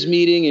commissioners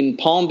meeting in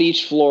Palm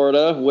Beach,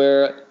 Florida,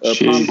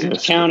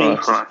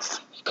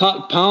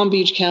 Palm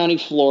Beach County,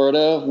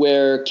 Florida,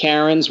 where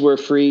Karens were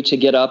free to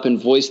get up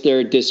and voice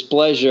their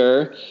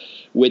displeasure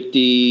with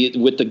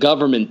the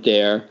government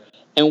there.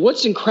 And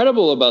what's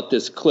incredible about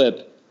this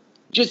clip,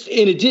 just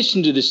in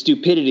addition to the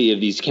stupidity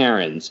of these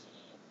Karens,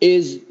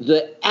 is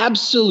the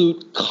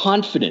absolute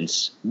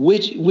confidence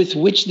with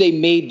which they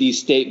made these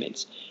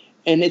statements.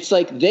 And it's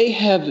like they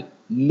have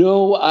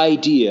no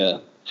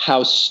idea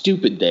how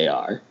stupid they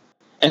are.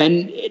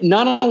 And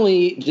not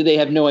only do they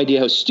have no idea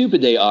how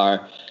stupid they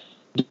are,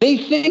 they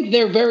think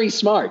they're very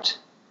smart.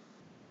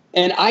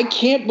 And I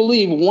can't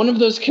believe one of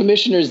those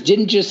commissioners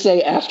didn't just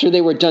say after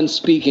they were done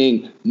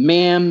speaking,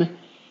 "Ma'am,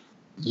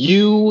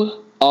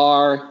 you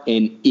are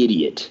an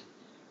idiot.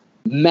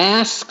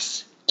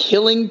 Masks,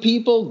 killing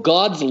people,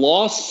 God's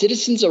law,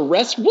 citizens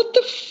arrest. What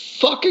the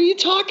fuck are you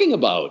talking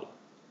about?"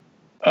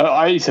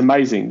 It's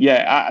amazing.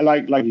 Yeah,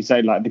 like you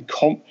say, like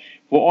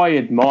what I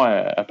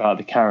admire about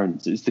the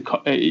Karens is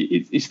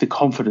it's the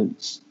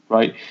confidence,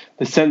 right?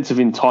 The sense of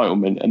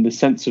entitlement and the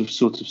sense of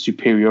sort of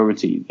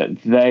superiority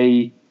that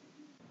they,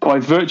 by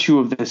virtue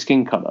of their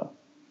skin color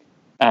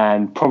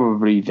and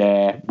probably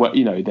their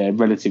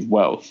relative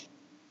wealth,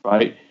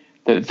 right,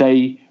 that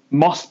they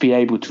must be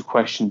able to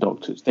question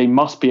doctors. They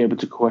must be able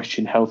to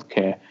question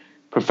healthcare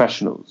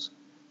professionals,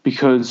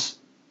 because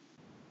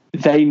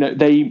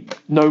they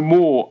know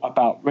more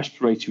about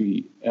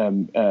respiratory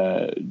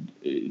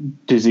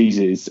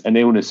diseases and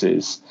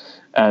illnesses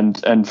and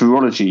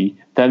virology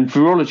than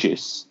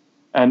virologists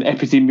and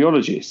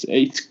epidemiologists.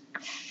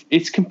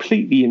 It's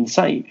completely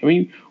insane. I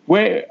mean,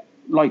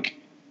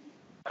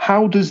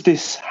 how does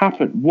this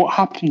happen? What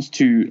happens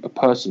to a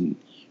person,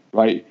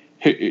 right?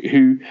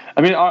 Who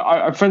I mean,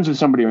 I'm friends with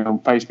somebody on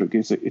Facebook.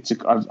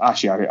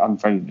 I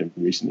unfriended him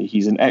recently.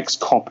 He's an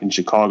ex-cop in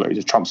Chicago. He's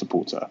a Trump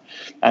supporter,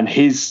 and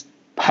his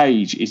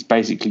page is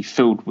basically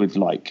filled with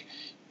like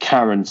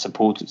Karen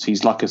supporters.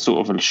 He's like a sort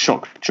of a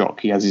shock jock.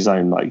 He has his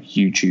own like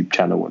YouTube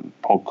channel and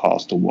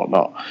podcast or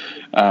whatnot,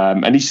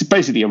 and he's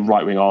basically a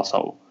right-wing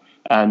arsehole.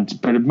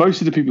 But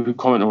most of the people who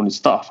comment on his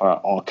stuff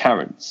are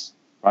Karens,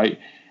 right?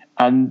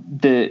 And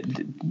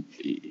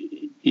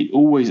it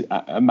always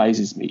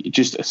amazes me. It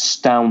just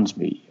astounds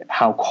me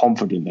how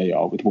confident they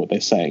are with what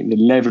they're saying, the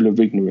level of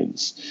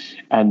ignorance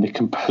and the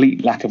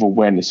complete lack of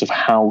awareness of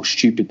how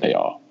stupid they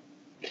are.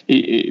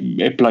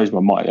 It blows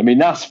my mind. I mean,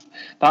 that's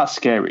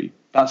scary.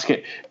 That's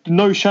scary.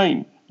 No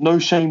shame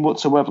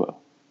whatsoever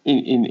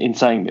in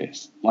saying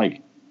this.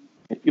 Like,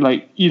 you know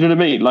what I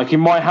mean? Like in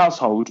my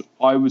household,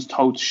 I was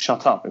told to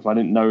shut up if I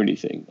didn't know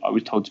anything. I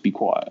was told to be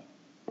quiet.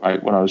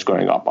 Right, when I was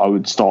growing up, I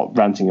would start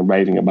ranting and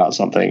raving about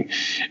something,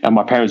 and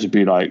my parents would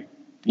be like,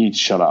 "You need to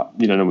shut up.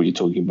 You don't know what you're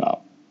talking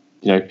about.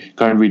 You know,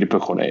 go and read a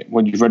book on it.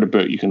 When you've read a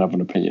book, you can have an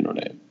opinion on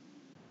it."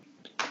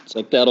 It's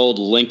like that old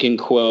Lincoln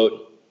quote.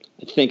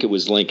 I think it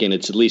was Lincoln.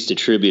 It's at least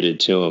attributed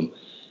to him.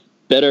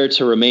 Better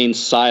to remain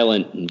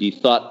silent and be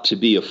thought to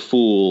be a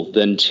fool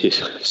than to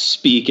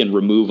speak and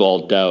remove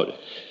all doubt.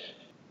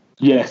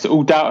 Yes,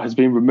 all doubt has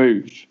been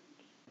removed.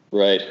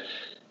 Right.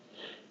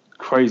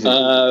 Crazy.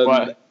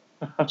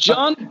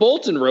 John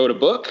Bolton wrote a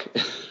book.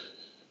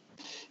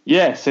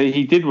 Yeah, so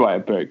he did write a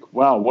book.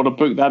 Wow, what a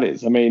book that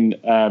is. I mean,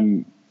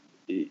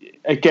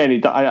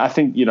 again, I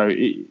think, you know,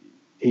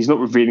 he's not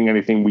revealing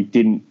anything we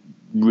didn't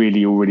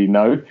really already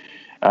know.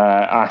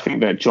 I think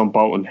that John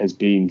Bolton has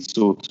been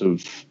sort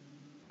of,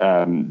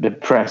 the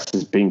press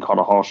has been kind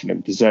of harsh on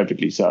him,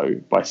 deservedly so,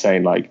 by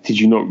saying, like, did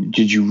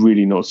you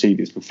really not see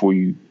this before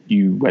you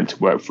went to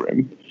work for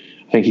him?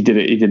 I think he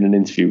did an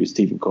interview with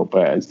Stephen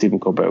Colbert, and Stephen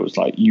Colbert was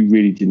like, "You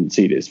really didn't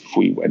see this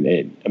before you went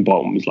in," and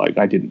Bolton was like,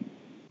 "I didn't,"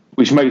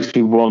 which makes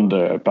me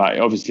wonder about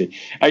it. Obviously,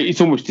 it's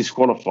almost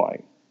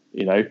disqualifying.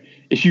 You know,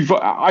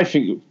 I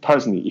think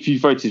personally, if you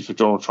voted for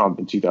Donald Trump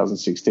in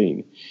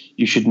 2016,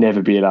 you should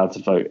never be allowed to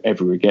vote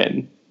ever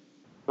again.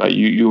 Like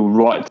your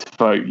right to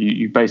vote,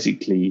 you've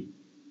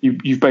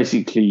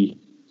basically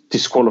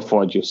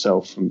disqualified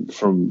yourself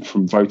from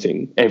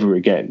voting ever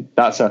again.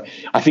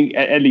 I think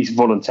at least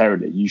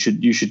voluntarily you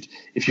should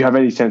if you have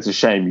any sense of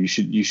shame,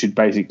 you should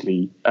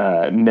basically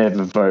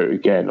never vote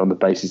again on the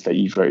basis that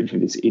you voted for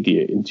this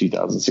idiot in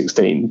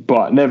 2016.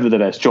 But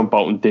nevertheless, John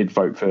Bolton did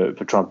vote for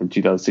Trump in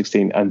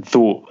 2016 and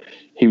thought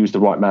he was the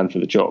right man for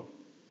the job,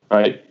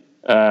 right?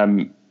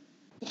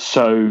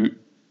 So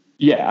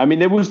yeah, I mean,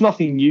 there was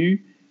nothing new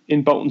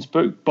in Bolton's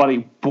book, but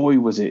boy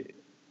was it,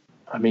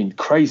 I mean,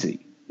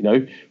 crazy, you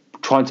know,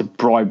 trying to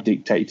bribe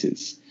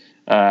dictators.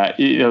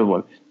 The other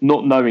one,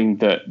 not knowing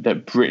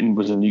that Britain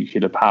was a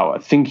nuclear power,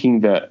 thinking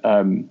that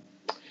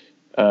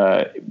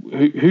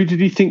who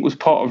did he think was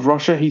part of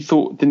Russia?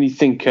 Didn't he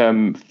think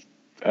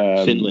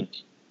Finland?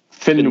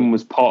 Finland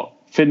was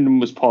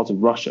part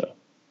of Russia.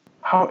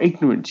 How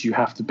ignorant do you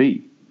have to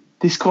be?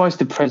 This guy's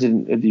the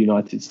president of the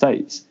United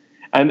States.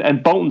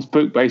 And Bolton's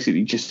book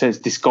basically just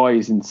says this guy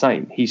is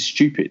insane. He's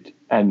stupid,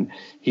 and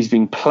he's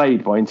being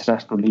played by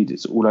international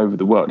leaders all over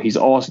the world. He's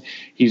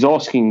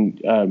asking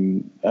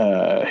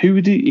who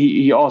would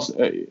he asked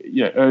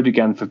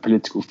Erdogan for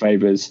political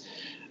favors.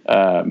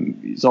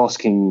 He's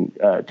asking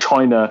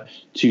China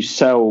to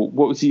sell.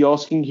 What was he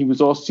asking? He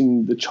was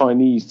asking the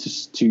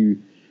Chinese to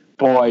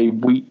buy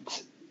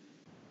wheat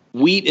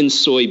and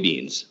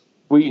soybeans.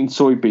 Wheat and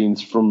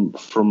soybeans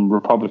from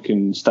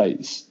Republican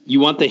states. You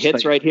want the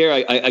hits right here?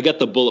 I got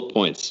the bullet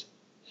points.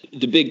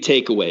 The big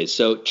takeaways.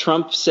 So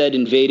Trump said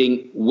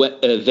invading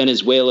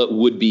Venezuela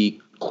would be,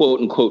 quote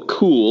unquote,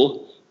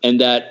 cool, and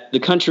that the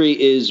country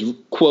is,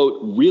 quote,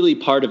 really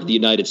part of the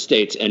United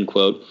States, end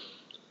quote.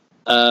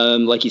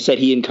 Like he said,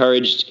 he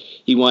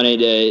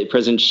wanted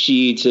President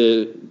Xi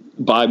to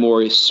buy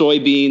more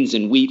soybeans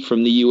and wheat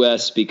from the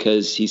U.S.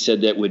 because he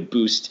said that would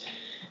boost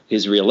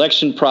his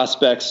reelection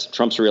prospects,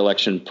 Trump's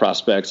reelection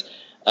prospects.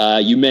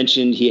 You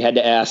mentioned he had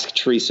to ask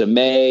Theresa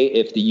May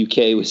if the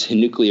UK was a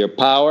nuclear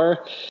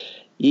power.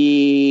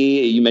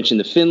 You mentioned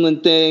the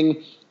Finland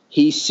thing.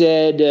 He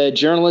said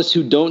journalists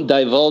who don't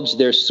divulge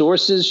their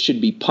sources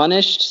should be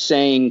punished,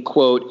 saying,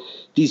 quote,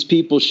 "These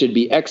people should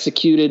be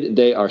executed.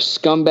 They are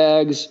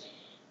scumbags."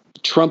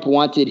 Trump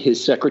wanted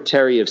his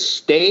Secretary of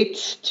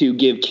State to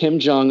give Kim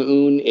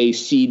Jong-un a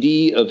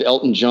CD of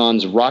Elton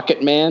John's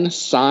Rocket Man,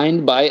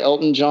 signed by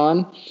Elton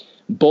John.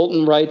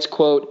 Bolton writes,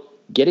 quote,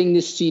 "Getting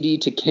this CD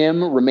to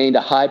Kim remained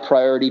a high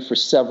priority for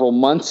several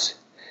months."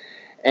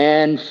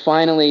 And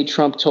finally,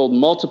 Trump told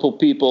multiple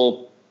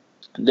people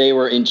they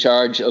were in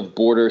charge of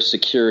border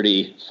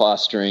security,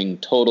 fostering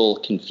total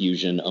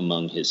confusion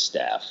among his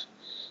staff.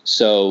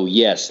 So,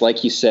 yes,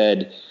 like you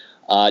said,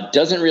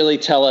 doesn't really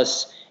tell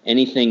us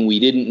anything we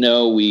didn't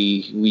know.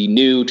 We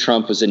knew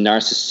Trump was a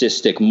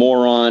narcissistic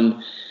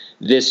moron.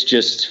 This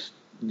just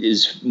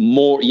is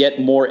yet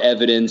more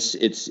evidence.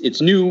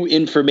 It's new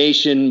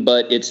information,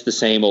 but it's the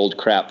same old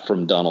crap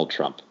from Donald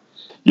Trump.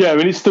 Yeah, I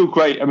mean, it's still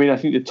great. I mean, I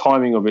think the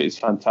timing of it is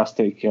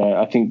fantastic.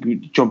 I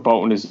think John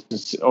Bolton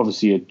is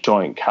obviously a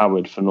giant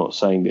coward for not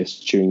saying this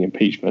during the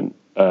impeachment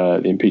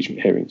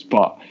hearings,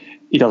 but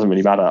it doesn't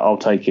really matter. I'll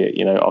take it.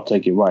 I'll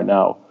take it right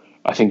now.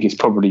 I think it's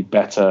probably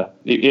better.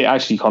 It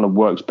actually kind of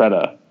works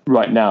better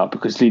right now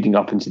because leading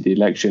up into the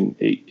election,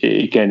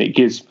 it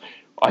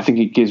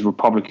gives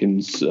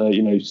Republicans,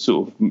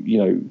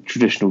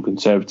 traditional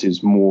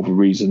conservatives more of a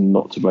reason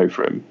not to vote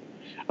for him.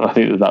 I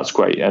think that's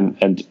great.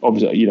 And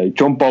obviously,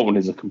 John Bolton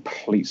is a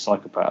complete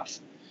psychopath.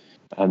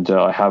 And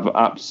I have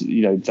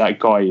absolutely, that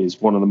guy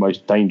is one of the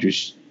most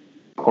dangerous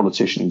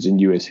politicians in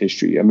US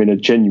history. I mean, a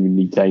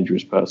genuinely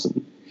dangerous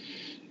person.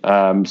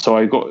 So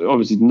I got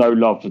obviously no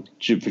love for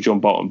John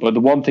Bolton. But the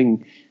one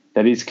thing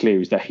that is clear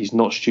is that he's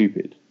not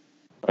stupid.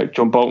 Right?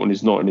 John Bolton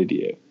is not an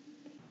idiot.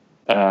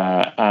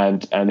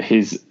 And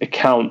his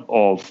account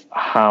of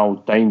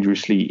how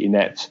dangerously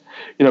inept,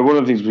 one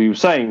of the things we were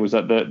saying was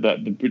that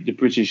the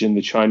British and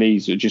the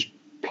Chinese are just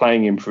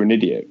playing him for an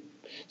idiot.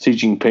 Xi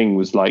Jinping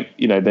was like,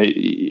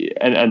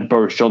 and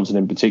Boris Johnson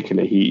in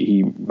particular,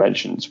 he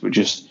mentions, were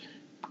just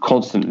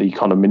constantly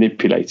kind of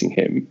manipulating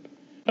him,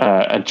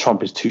 and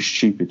Trump is too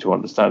stupid to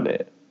understand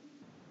it.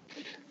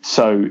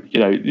 So,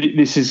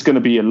 this is going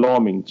to be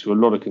alarming to a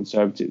lot of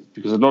conservatives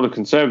because a lot of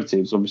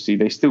conservatives, obviously,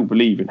 they still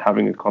believe in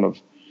having a kind of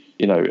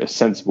a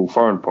sensible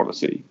foreign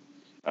policy.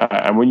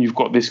 And when you've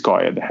got this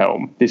guy at the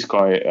helm, this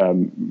guy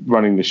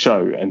running the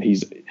show, and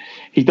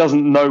he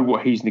doesn't know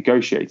what he's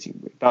negotiating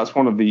with. That's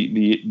one of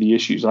the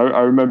issues. I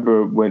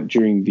remember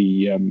during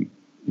the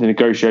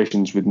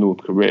negotiations with North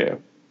Korea,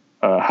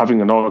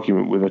 having an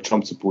argument with a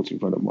Trump supporting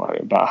friend of mine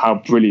about how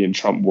brilliant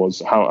Trump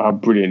was, how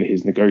brilliant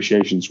his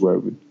negotiations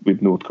were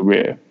with North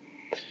Korea,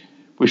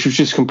 which was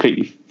just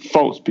completely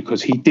false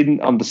because he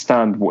didn't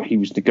understand what he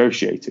was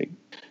negotiating.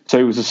 So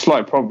it was a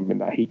slight problem in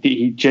that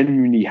he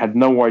genuinely had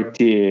no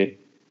idea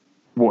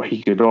what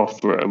he could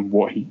offer and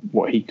what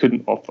he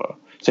couldn't offer.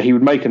 So he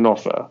would make an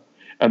offer,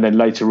 and then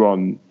later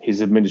on,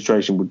 his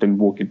administration would then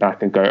walk it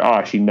back and go, "Oh,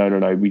 actually, no,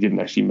 we didn't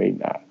actually mean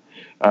that."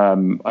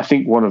 I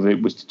think one of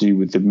it was to do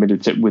with the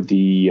military, with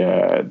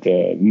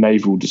the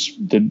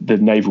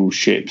naval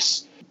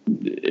ships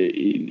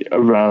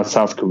around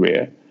South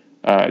Korea.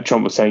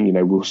 Trump was saying,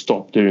 we'll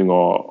stop doing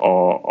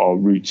our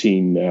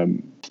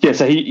routine.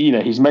 So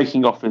he's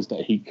making offers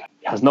that he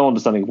has no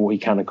understanding of what he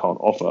can and can't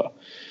offer,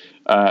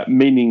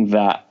 meaning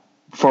that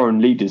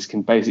foreign leaders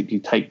can basically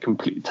take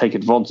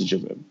advantage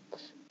of him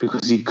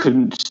because he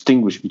couldn't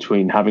distinguish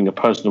between having a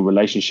personal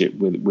relationship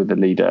with a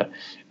leader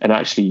and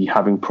actually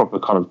having proper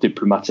kind of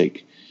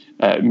diplomatic,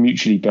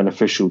 mutually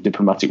beneficial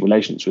diplomatic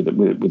relations with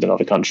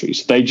another country.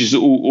 So they just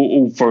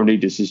all foreign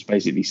leaders just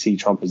basically see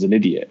Trump as an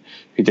idiot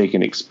who they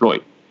can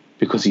exploit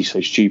because he's so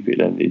stupid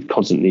and in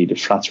constant need of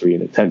flattery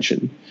and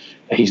attention.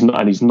 He's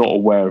not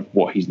aware of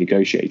what he's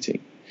negotiating.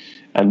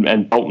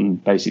 And Bolton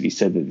basically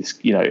said that this,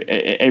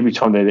 every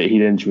time that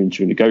he'd enter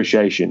into a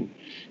negotiation,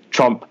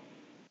 Trump,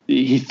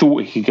 he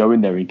thought he could go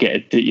in there and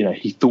get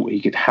he thought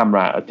he could hammer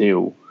out a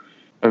deal,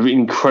 an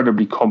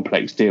incredibly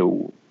complex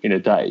deal in a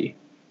day.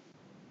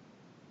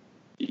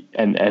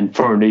 And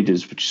foreign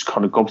leaders were just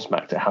kind of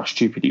gobsmacked at how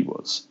stupid he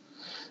was.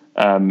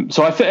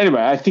 So I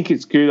think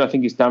it's good. I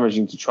think it's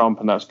damaging to Trump,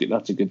 and that's good.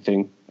 That's a good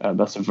thing.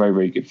 That's a very,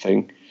 very good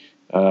thing.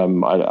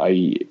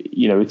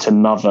 It's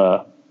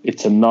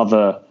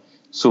another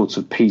sort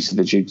of piece of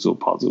the jigsaw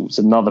puzzle. It's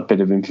another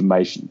bit of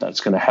information that's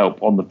going to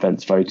help on the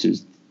fence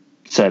voters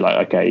say,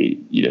 like, okay,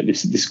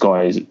 this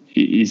guy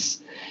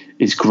is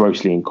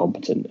grossly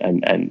incompetent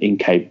and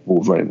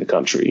incapable of running the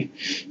country.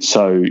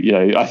 So,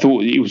 I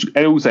thought it was,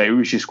 and also it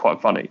was just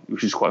quite funny. It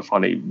was just quite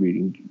funny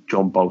reading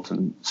John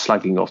Bolton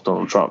slagging off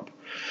Donald Trump.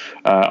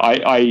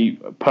 I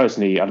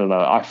personally, I don't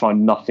know, I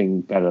find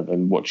nothing better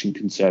than watching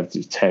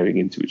conservatives tearing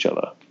into each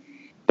other.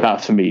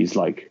 That for me is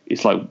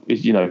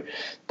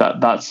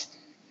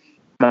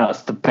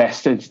that's the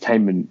best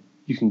entertainment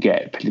you can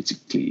get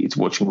politically. It's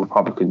watching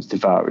Republicans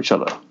devour each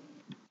other.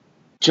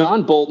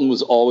 John Bolton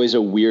was always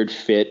a weird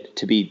fit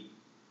to be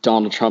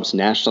Donald Trump's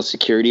national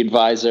security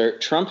advisor.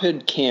 Trump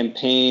had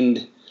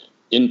campaigned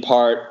in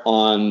part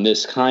on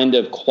this kind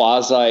of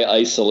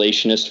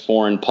quasi-isolationist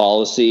foreign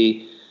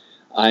policy.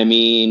 I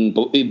mean,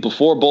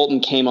 before Bolton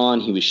came on,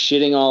 he was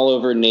shitting all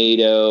over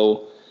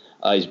NATO.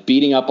 He's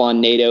beating up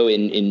on NATO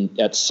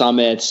at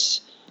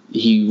summits.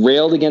 He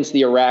railed against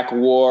the Iraq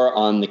war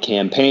on the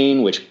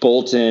campaign, which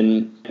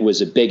Bolton was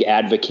a big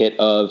advocate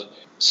of.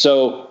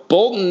 So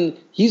Bolton,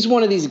 he's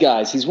one of these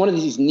guys. He's one of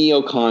these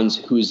neocons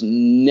who's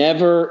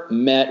never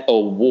met a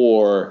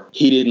war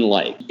he didn't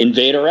like.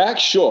 Invade Iraq?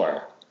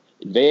 Sure.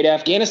 Invade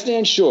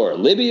Afghanistan? Sure.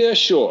 Libya?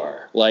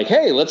 Sure. Like,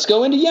 hey, let's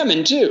go into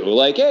Yemen too.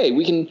 Like, hey,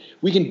 we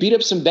can beat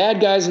up some bad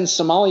guys in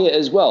Somalia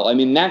as well. I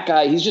mean, that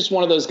guy, he's just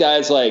one of those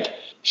guys like,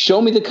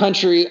 show me the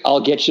country,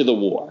 I'll get you the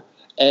war.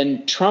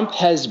 And Trump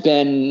has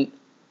been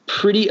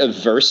pretty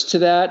averse to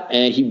that,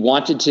 and he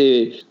wanted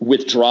to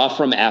withdraw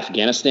from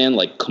Afghanistan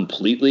like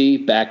completely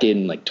back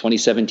in like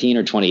 2017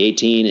 or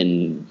 2018,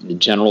 and the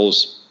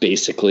generals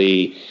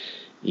basically,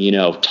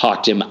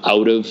 talked him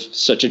out of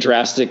such a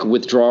drastic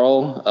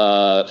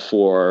withdrawal,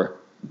 for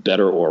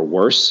better or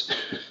worse.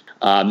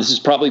 This is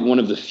probably one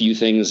of the few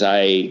things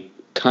I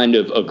kind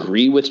of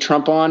agree with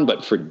Trump on,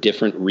 but for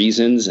different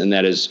reasons, and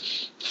that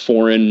is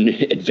foreign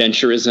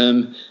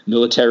adventurism,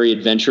 military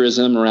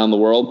adventurism around the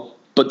world.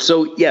 But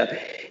so, yeah,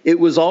 it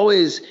was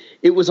always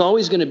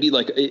going to be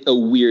like a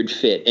weird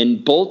fit.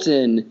 And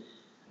Bolton,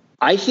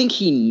 I think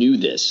he knew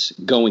this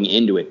going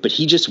into it, but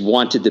he just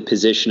wanted the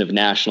position of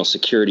national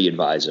security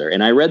advisor.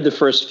 And I read the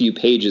first few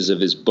pages of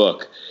his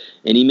book,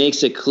 and he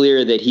makes it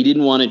clear that he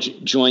didn't want to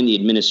join the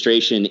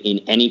administration in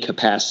any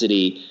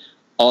capacity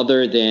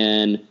other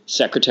than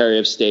Secretary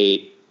of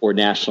State or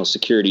National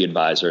Security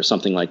Advisor or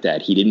something like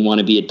that. He didn't want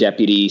to be a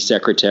deputy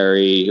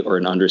secretary or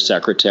an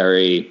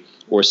undersecretary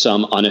or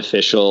some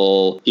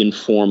unofficial,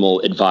 informal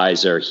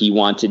advisor. He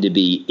wanted to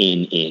be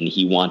in.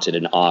 He wanted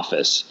an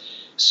office.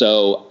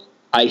 So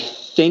I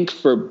think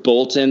for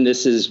Bolton,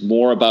 this is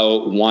more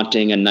about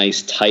wanting a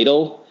nice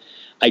title.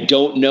 I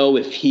don't know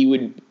if he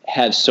would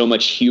have so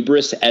much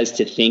hubris as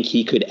to think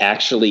he could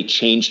actually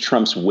change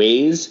Trump's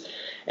ways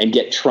and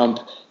get Trump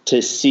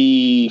to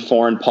see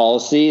foreign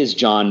policy as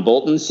John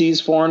Bolton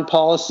sees foreign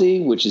policy,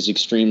 which is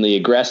extremely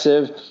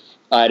aggressive.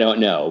 I don't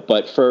know.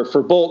 But for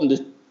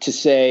Bolton to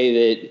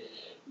say that,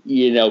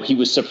 he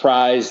was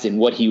surprised in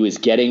what he was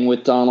getting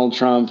with Donald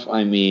Trump,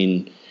 I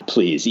mean,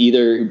 please,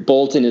 either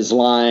Bolton is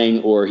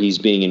lying or he's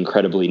being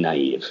incredibly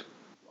naive.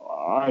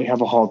 I have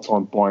a hard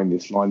time buying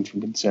this line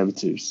from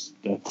conservatives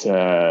that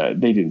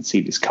they didn't see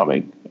this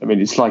coming. I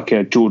mean, it's like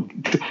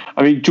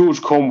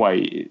George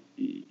Conway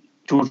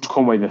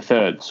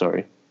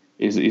III,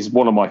 is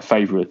one of my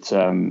favorite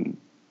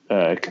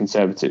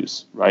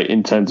conservatives, right?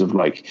 In terms of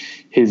like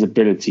his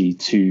ability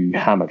to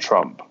hammer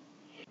Trump.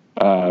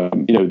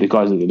 The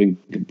guys at the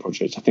Lincoln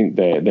Project, I think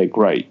they're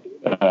great.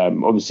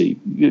 Obviously,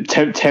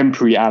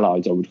 temporary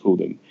allies, I would call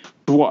them.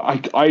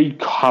 I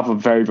have a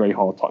very, very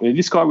hard time.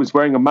 This guy was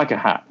wearing a MAGA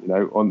hat,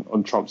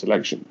 on Trump's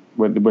election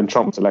when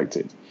Trump was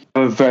elected. I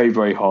have a very,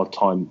 very hard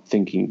time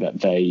thinking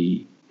that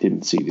they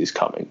didn't see this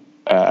coming.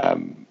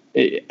 And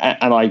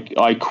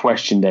I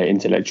question their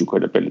intellectual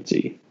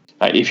credibility.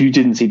 If you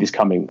didn't see this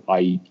coming,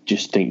 I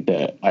just think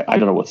that I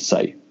don't know what to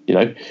say.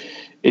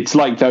 It's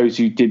like those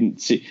who didn't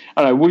see.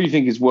 I don't know. What do you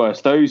think is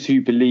worse? Those who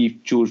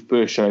believed George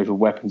Bush over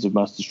weapons of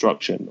mass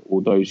destruction,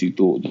 or those who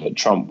thought that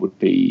Trump would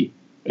be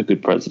a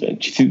good president?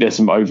 Do you think there's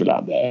some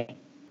overlap there?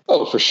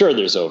 Oh, for sure,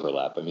 there's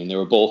overlap. I mean,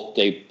 they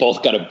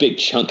both got a big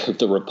chunk of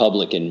the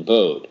Republican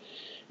vote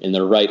and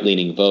the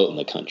right-leaning vote in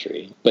the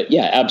country. But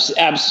yeah,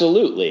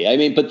 absolutely. I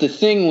mean, but the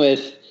thing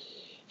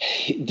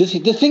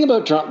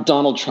about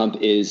Donald Trump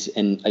is,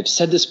 and I've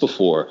said this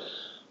before,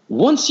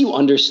 once you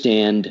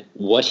understand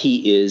what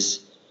he is,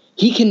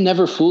 he can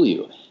never fool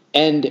you.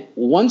 And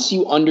once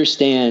you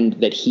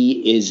understand that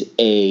he is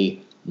a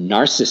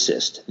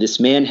narcissist, this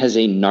man has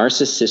a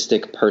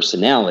narcissistic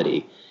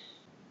personality,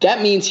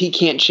 that means he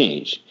can't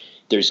change.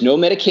 There's no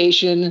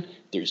medication,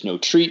 there's no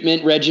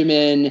treatment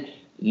regimen,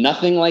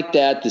 nothing like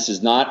that. This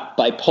is not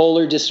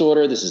bipolar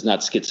disorder. This is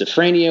not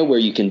schizophrenia where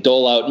you can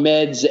dole out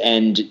meds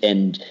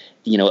and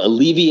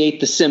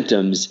alleviate the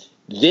symptoms.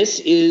 This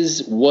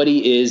is what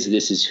he is.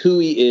 This is who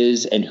he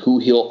is and who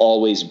he'll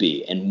always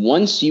be. And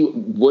once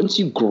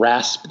you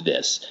grasp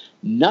this,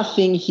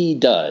 nothing he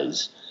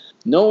does,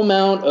 no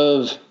amount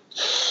of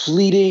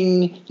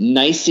fleeting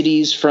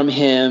niceties from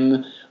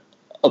him,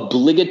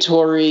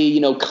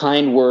 obligatory,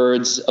 kind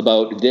words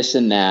about this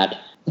and that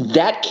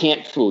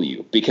can't fool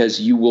you,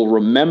 because you will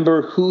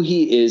remember who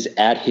he is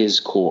at his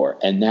core,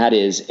 and that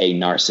is a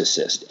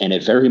narcissist, and a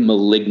very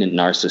malignant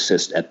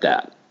narcissist at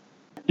that.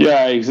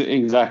 Yeah,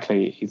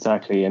 exactly.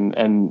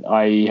 And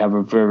I have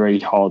a very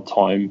hard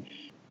time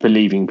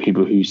believing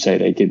people who say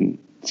they didn't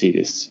see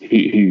this,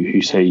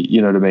 who say,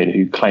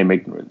 who claim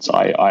ignorance.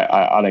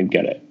 I don't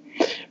get it.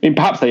 I mean,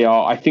 perhaps they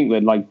are. I think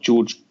that, like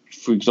George,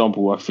 for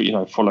example, I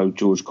follow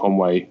George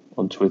Conway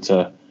on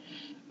Twitter.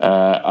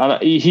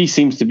 And he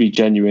seems to be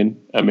genuine.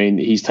 I mean,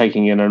 he's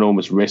taking an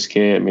enormous risk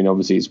here. I mean,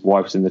 obviously his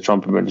wife's in the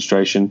Trump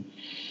administration.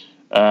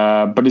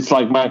 But it's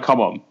like, man,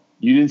 come on.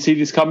 You didn't see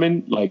this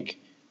coming? Like,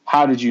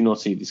 how did you not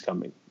see this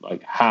coming?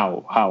 Like,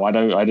 how? I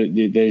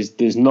don't,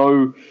 there's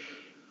no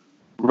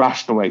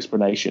rational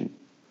explanation.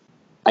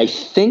 I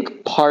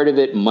think part of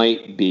it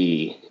might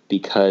be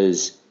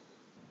because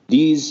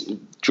these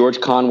George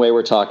Conway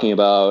we're talking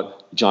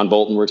about, John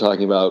Bolton we're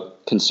talking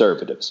about,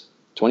 conservatives.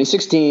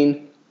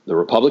 2016, the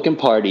Republican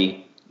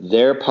Party,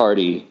 their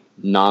party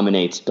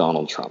nominates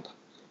Donald Trump,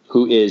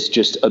 who is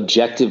just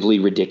objectively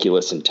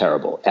ridiculous and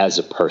terrible as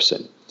a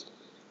person.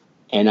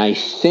 And I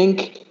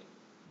think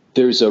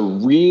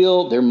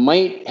there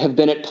might have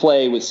been at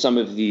play with some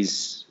of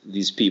these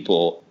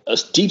people, a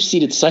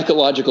deep-seated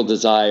psychological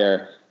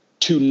desire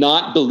to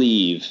not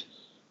believe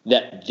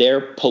that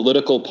their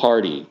political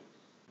party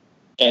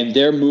and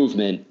their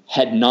movement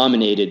had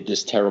nominated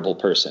this terrible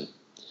person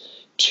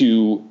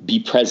to be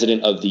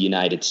president of the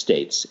United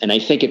States. And I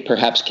think it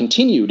perhaps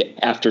continued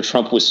after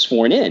Trump was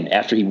sworn in,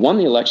 after he won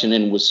the election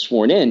and was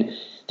sworn in.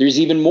 There's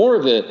even more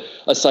of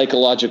a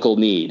psychological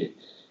need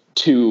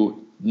to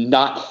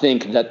not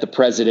think that the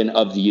president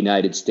of the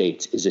United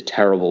States is a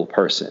terrible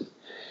person.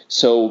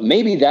 So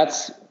maybe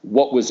that's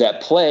what was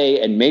at play,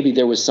 and maybe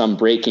there was some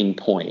breaking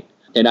point.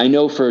 And I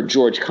know for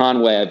George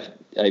Conway,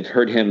 I've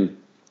heard him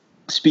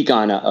speak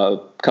on a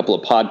couple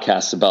of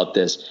podcasts about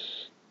this.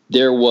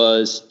 There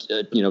was,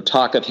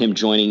 talk of him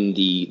joining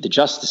the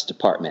Justice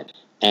Department,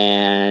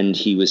 and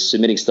he was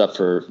submitting stuff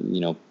for,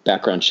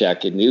 background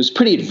check, and it was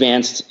pretty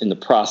advanced in the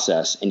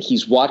process. And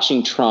he's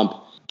watching Trump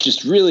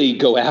just really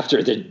go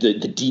after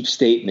the deep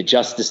state and the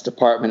Justice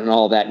Department and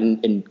all that.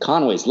 And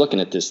Conway's looking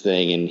at this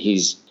thing, and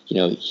he's,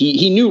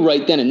 he knew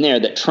right then and there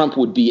that Trump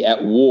would be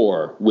at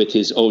war with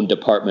his own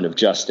Department of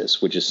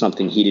Justice, which is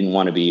something he didn't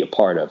want to be a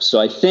part of.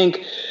 So I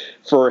think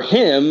for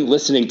him,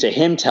 listening to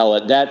him tell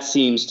it, that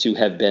seems to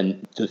have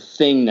been the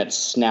thing that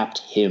snapped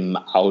him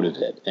out of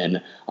it.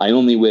 And I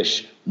only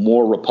wish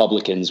more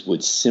Republicans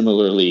would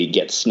similarly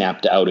get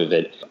snapped out of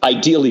it,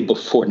 ideally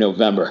before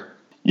November.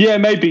 Yeah,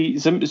 maybe.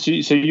 So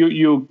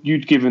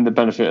you'd give him the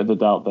benefit of the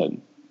doubt then?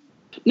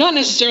 Not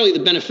necessarily the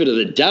benefit of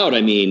the doubt.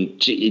 I mean,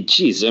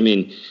 Trump's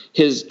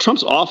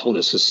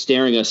awfulness was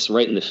staring us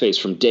right in the face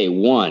from day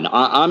one.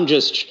 I'm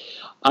just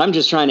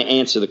trying to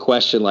answer the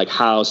question, like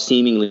how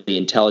seemingly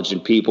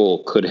intelligent people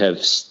could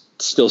have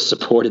still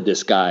supported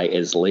this guy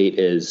as late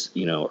as,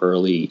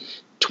 early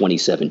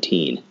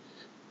 2017.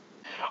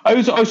 I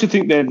also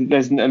think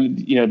there's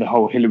the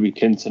whole Hillary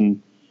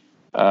Clinton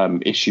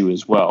issue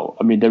as well.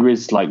 I mean, there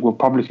is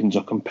Republicans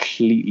are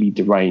completely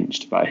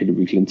deranged about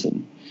Hillary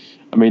Clinton.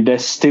 I mean, they're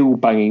still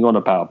banging on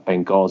about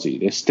Benghazi.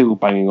 They're still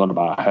banging on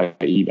about her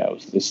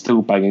emails. They're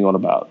still banging on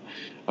about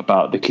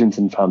the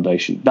Clinton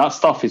Foundation. That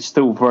stuff is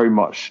still very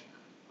much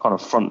kind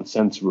of front and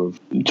center of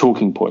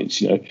talking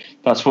points.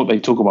 That's what they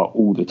talk about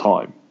all the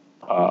time.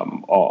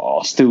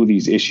 Are still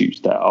these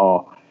issues that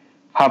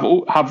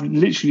have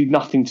literally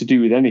nothing to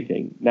do with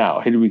anything. Now,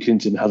 Hillary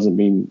Clinton hasn't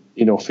been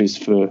in office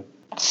for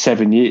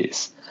 7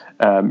 years.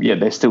 Yet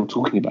they're still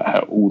talking about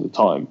her all the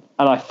time.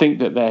 And I think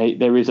that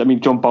there is. I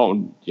mean, John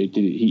Bolton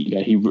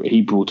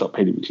he brought up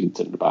Hillary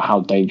Clinton about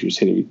how dangerous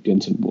Hillary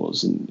Clinton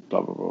was and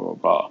blah blah blah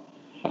blah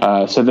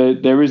blah. So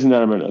there is an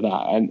element of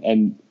that,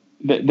 and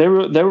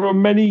there are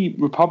many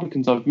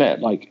Republicans I've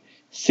met, like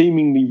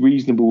seemingly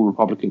reasonable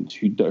Republicans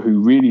who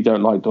really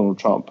don't like Donald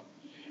Trump,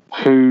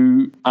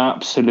 who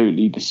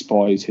absolutely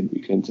despise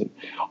Hillary Clinton.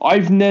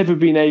 I've never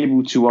been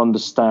able to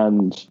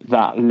understand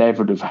that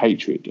level of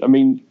hatred. I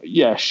mean,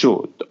 yeah,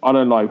 sure, I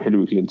don't like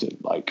Hillary Clinton.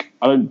 Like,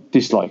 I don't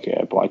dislike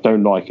her, but I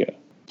don't like her.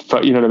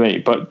 But, you know what I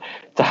mean? But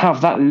to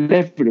have that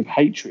level of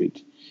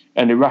hatred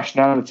and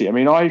irrationality, I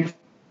mean, I've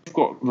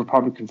got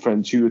Republican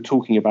friends who are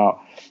talking about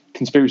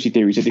conspiracy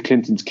theories that the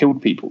Clintons killed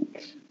people,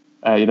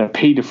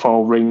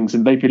 paedophile rings,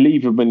 and they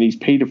believe in these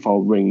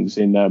paedophile rings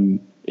in that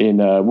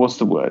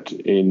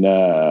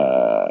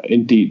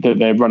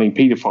they're running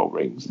paedophile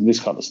rings and this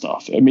kind of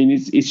stuff. I mean,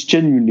 it's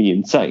genuinely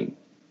insane.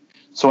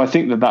 So I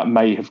think that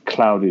may have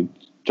clouded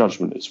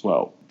judgment as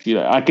well.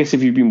 I guess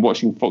if you've been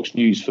watching Fox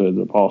News for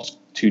the past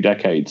 2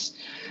 decades,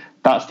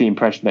 that's the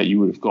impression that you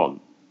would have gotten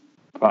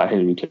about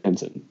Hillary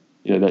Clinton.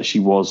 That she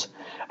was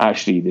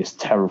actually this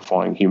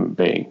terrifying human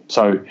being.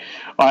 So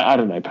I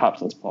don't know, perhaps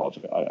that's part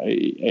of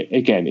it.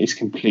 Again, it's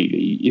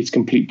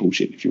complete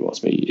bullshit if you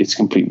ask me. It's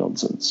complete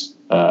nonsense.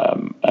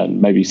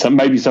 And maybe some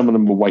of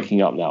them were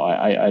waking up now.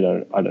 I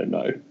don't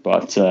know.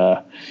 But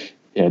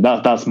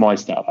that's my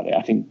stat about it.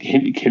 I think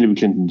Hillary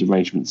Clinton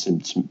derangement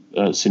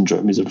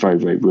syndrome is a very,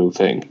 very real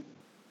thing.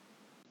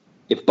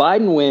 If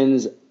Biden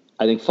wins,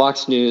 I think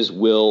Fox News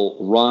will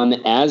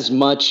run as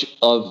much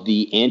of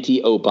the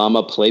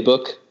anti-Obama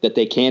playbook that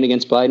they can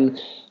against Biden.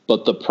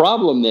 But the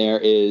problem there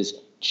is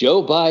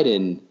Joe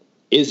Biden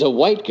is a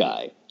white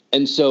guy.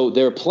 And so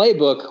their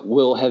playbook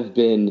will have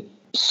been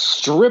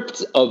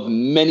stripped of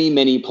many,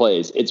 many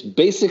plays. It's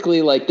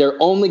basically like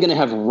they're only going to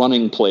have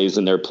running plays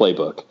in their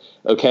playbook.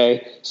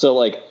 Okay? So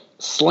like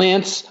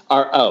slants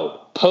are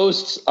out.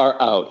 Posts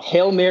are out.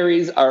 Hail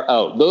Marys are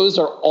out. Those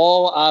are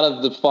all out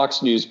of the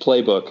Fox News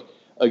playbook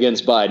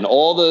against Biden.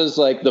 All those,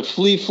 like the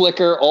flea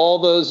flicker, all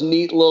those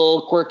neat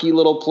little quirky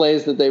little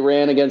plays that they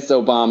ran against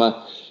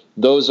Obama,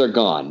 those are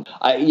gone.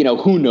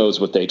 Who knows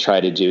what they try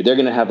to do? They're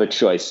going to have a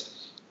choice.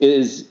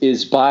 Is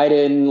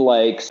Biden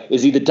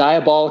is he the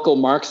diabolical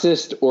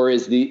Marxist, or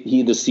is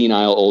he the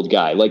senile old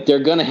guy? Like, they're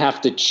going to have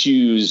to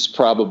choose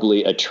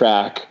probably a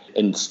track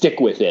and stick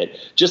with it,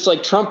 just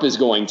like Trump is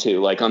going to.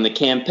 Like on the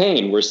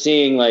campaign, we're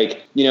seeing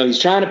he's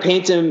trying to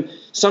paint him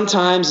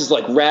sometimes as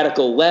like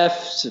radical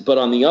left, but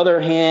on the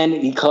other hand,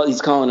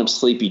 he's calling him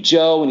Sleepy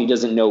Joe and he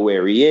doesn't know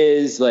where he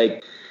is.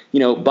 Like,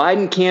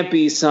 Biden can't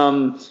be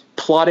some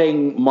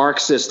plotting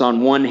Marxist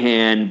on one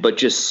hand, but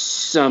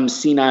just some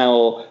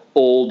senile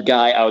old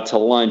guy out to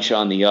lunch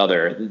on the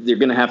other. They're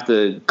going to have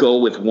to go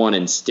with one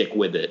and stick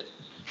with it.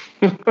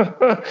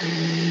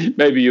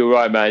 Maybe you're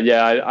right, man.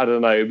 Yeah, I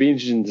don't know. It'd be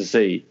interesting to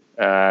see.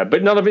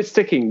 But none of it's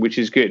sticking, which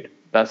is good.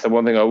 That's the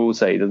one thing I will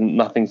say.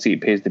 Nothing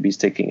appears to be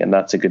sticking, and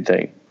that's a good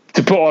thing.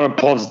 To put on a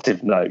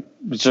positive note,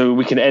 so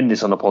we can end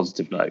this on a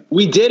positive note.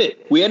 We did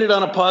it. We ended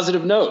on a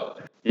positive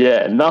note.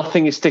 Yeah,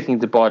 nothing is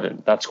sticking to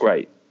Biden. That's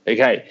great.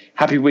 Okay,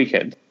 happy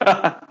weekend.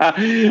 All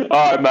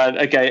right, man.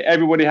 Okay,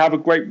 everybody have a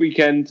great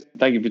weekend.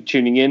 Thank you for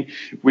tuning in.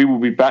 We will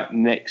be back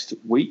next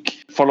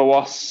week. Follow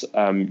us.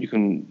 You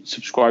can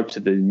subscribe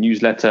to the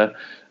newsletter.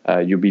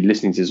 You'll be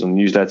listening to this on the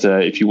newsletter.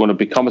 If you want to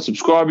become a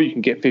subscriber, you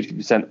can get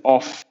 50%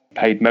 off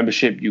paid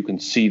membership. You can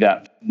see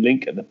that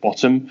link at the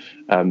bottom.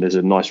 There's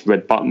a nice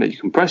red button that you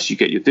can press. You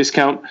get your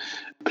discount.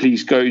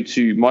 Please go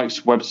to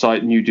Mike's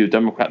website,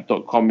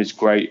 newdealdemocrat.com is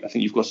great. I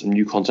think you've got some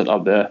new content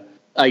up there.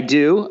 I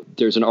do.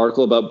 There's an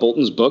article about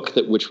Bolton's book,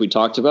 which we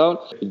talked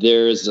about.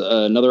 There's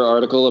another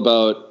article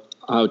about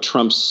how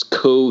Trump's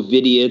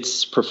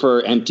co-vidiots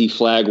prefer empty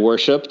flag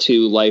worship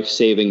to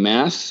life-saving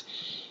mass.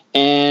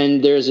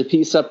 And there's a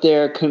piece up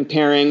there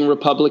comparing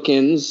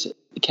Republicans,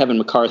 Kevin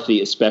McCarthy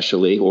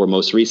especially, or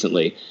most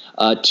recently,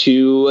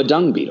 to a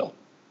dung beetle.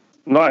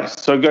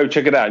 Nice. So go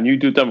check it out,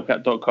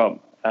 newdealdemocrat.com.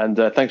 And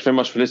thanks very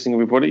much for listening,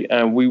 everybody.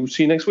 And we will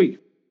see you next week.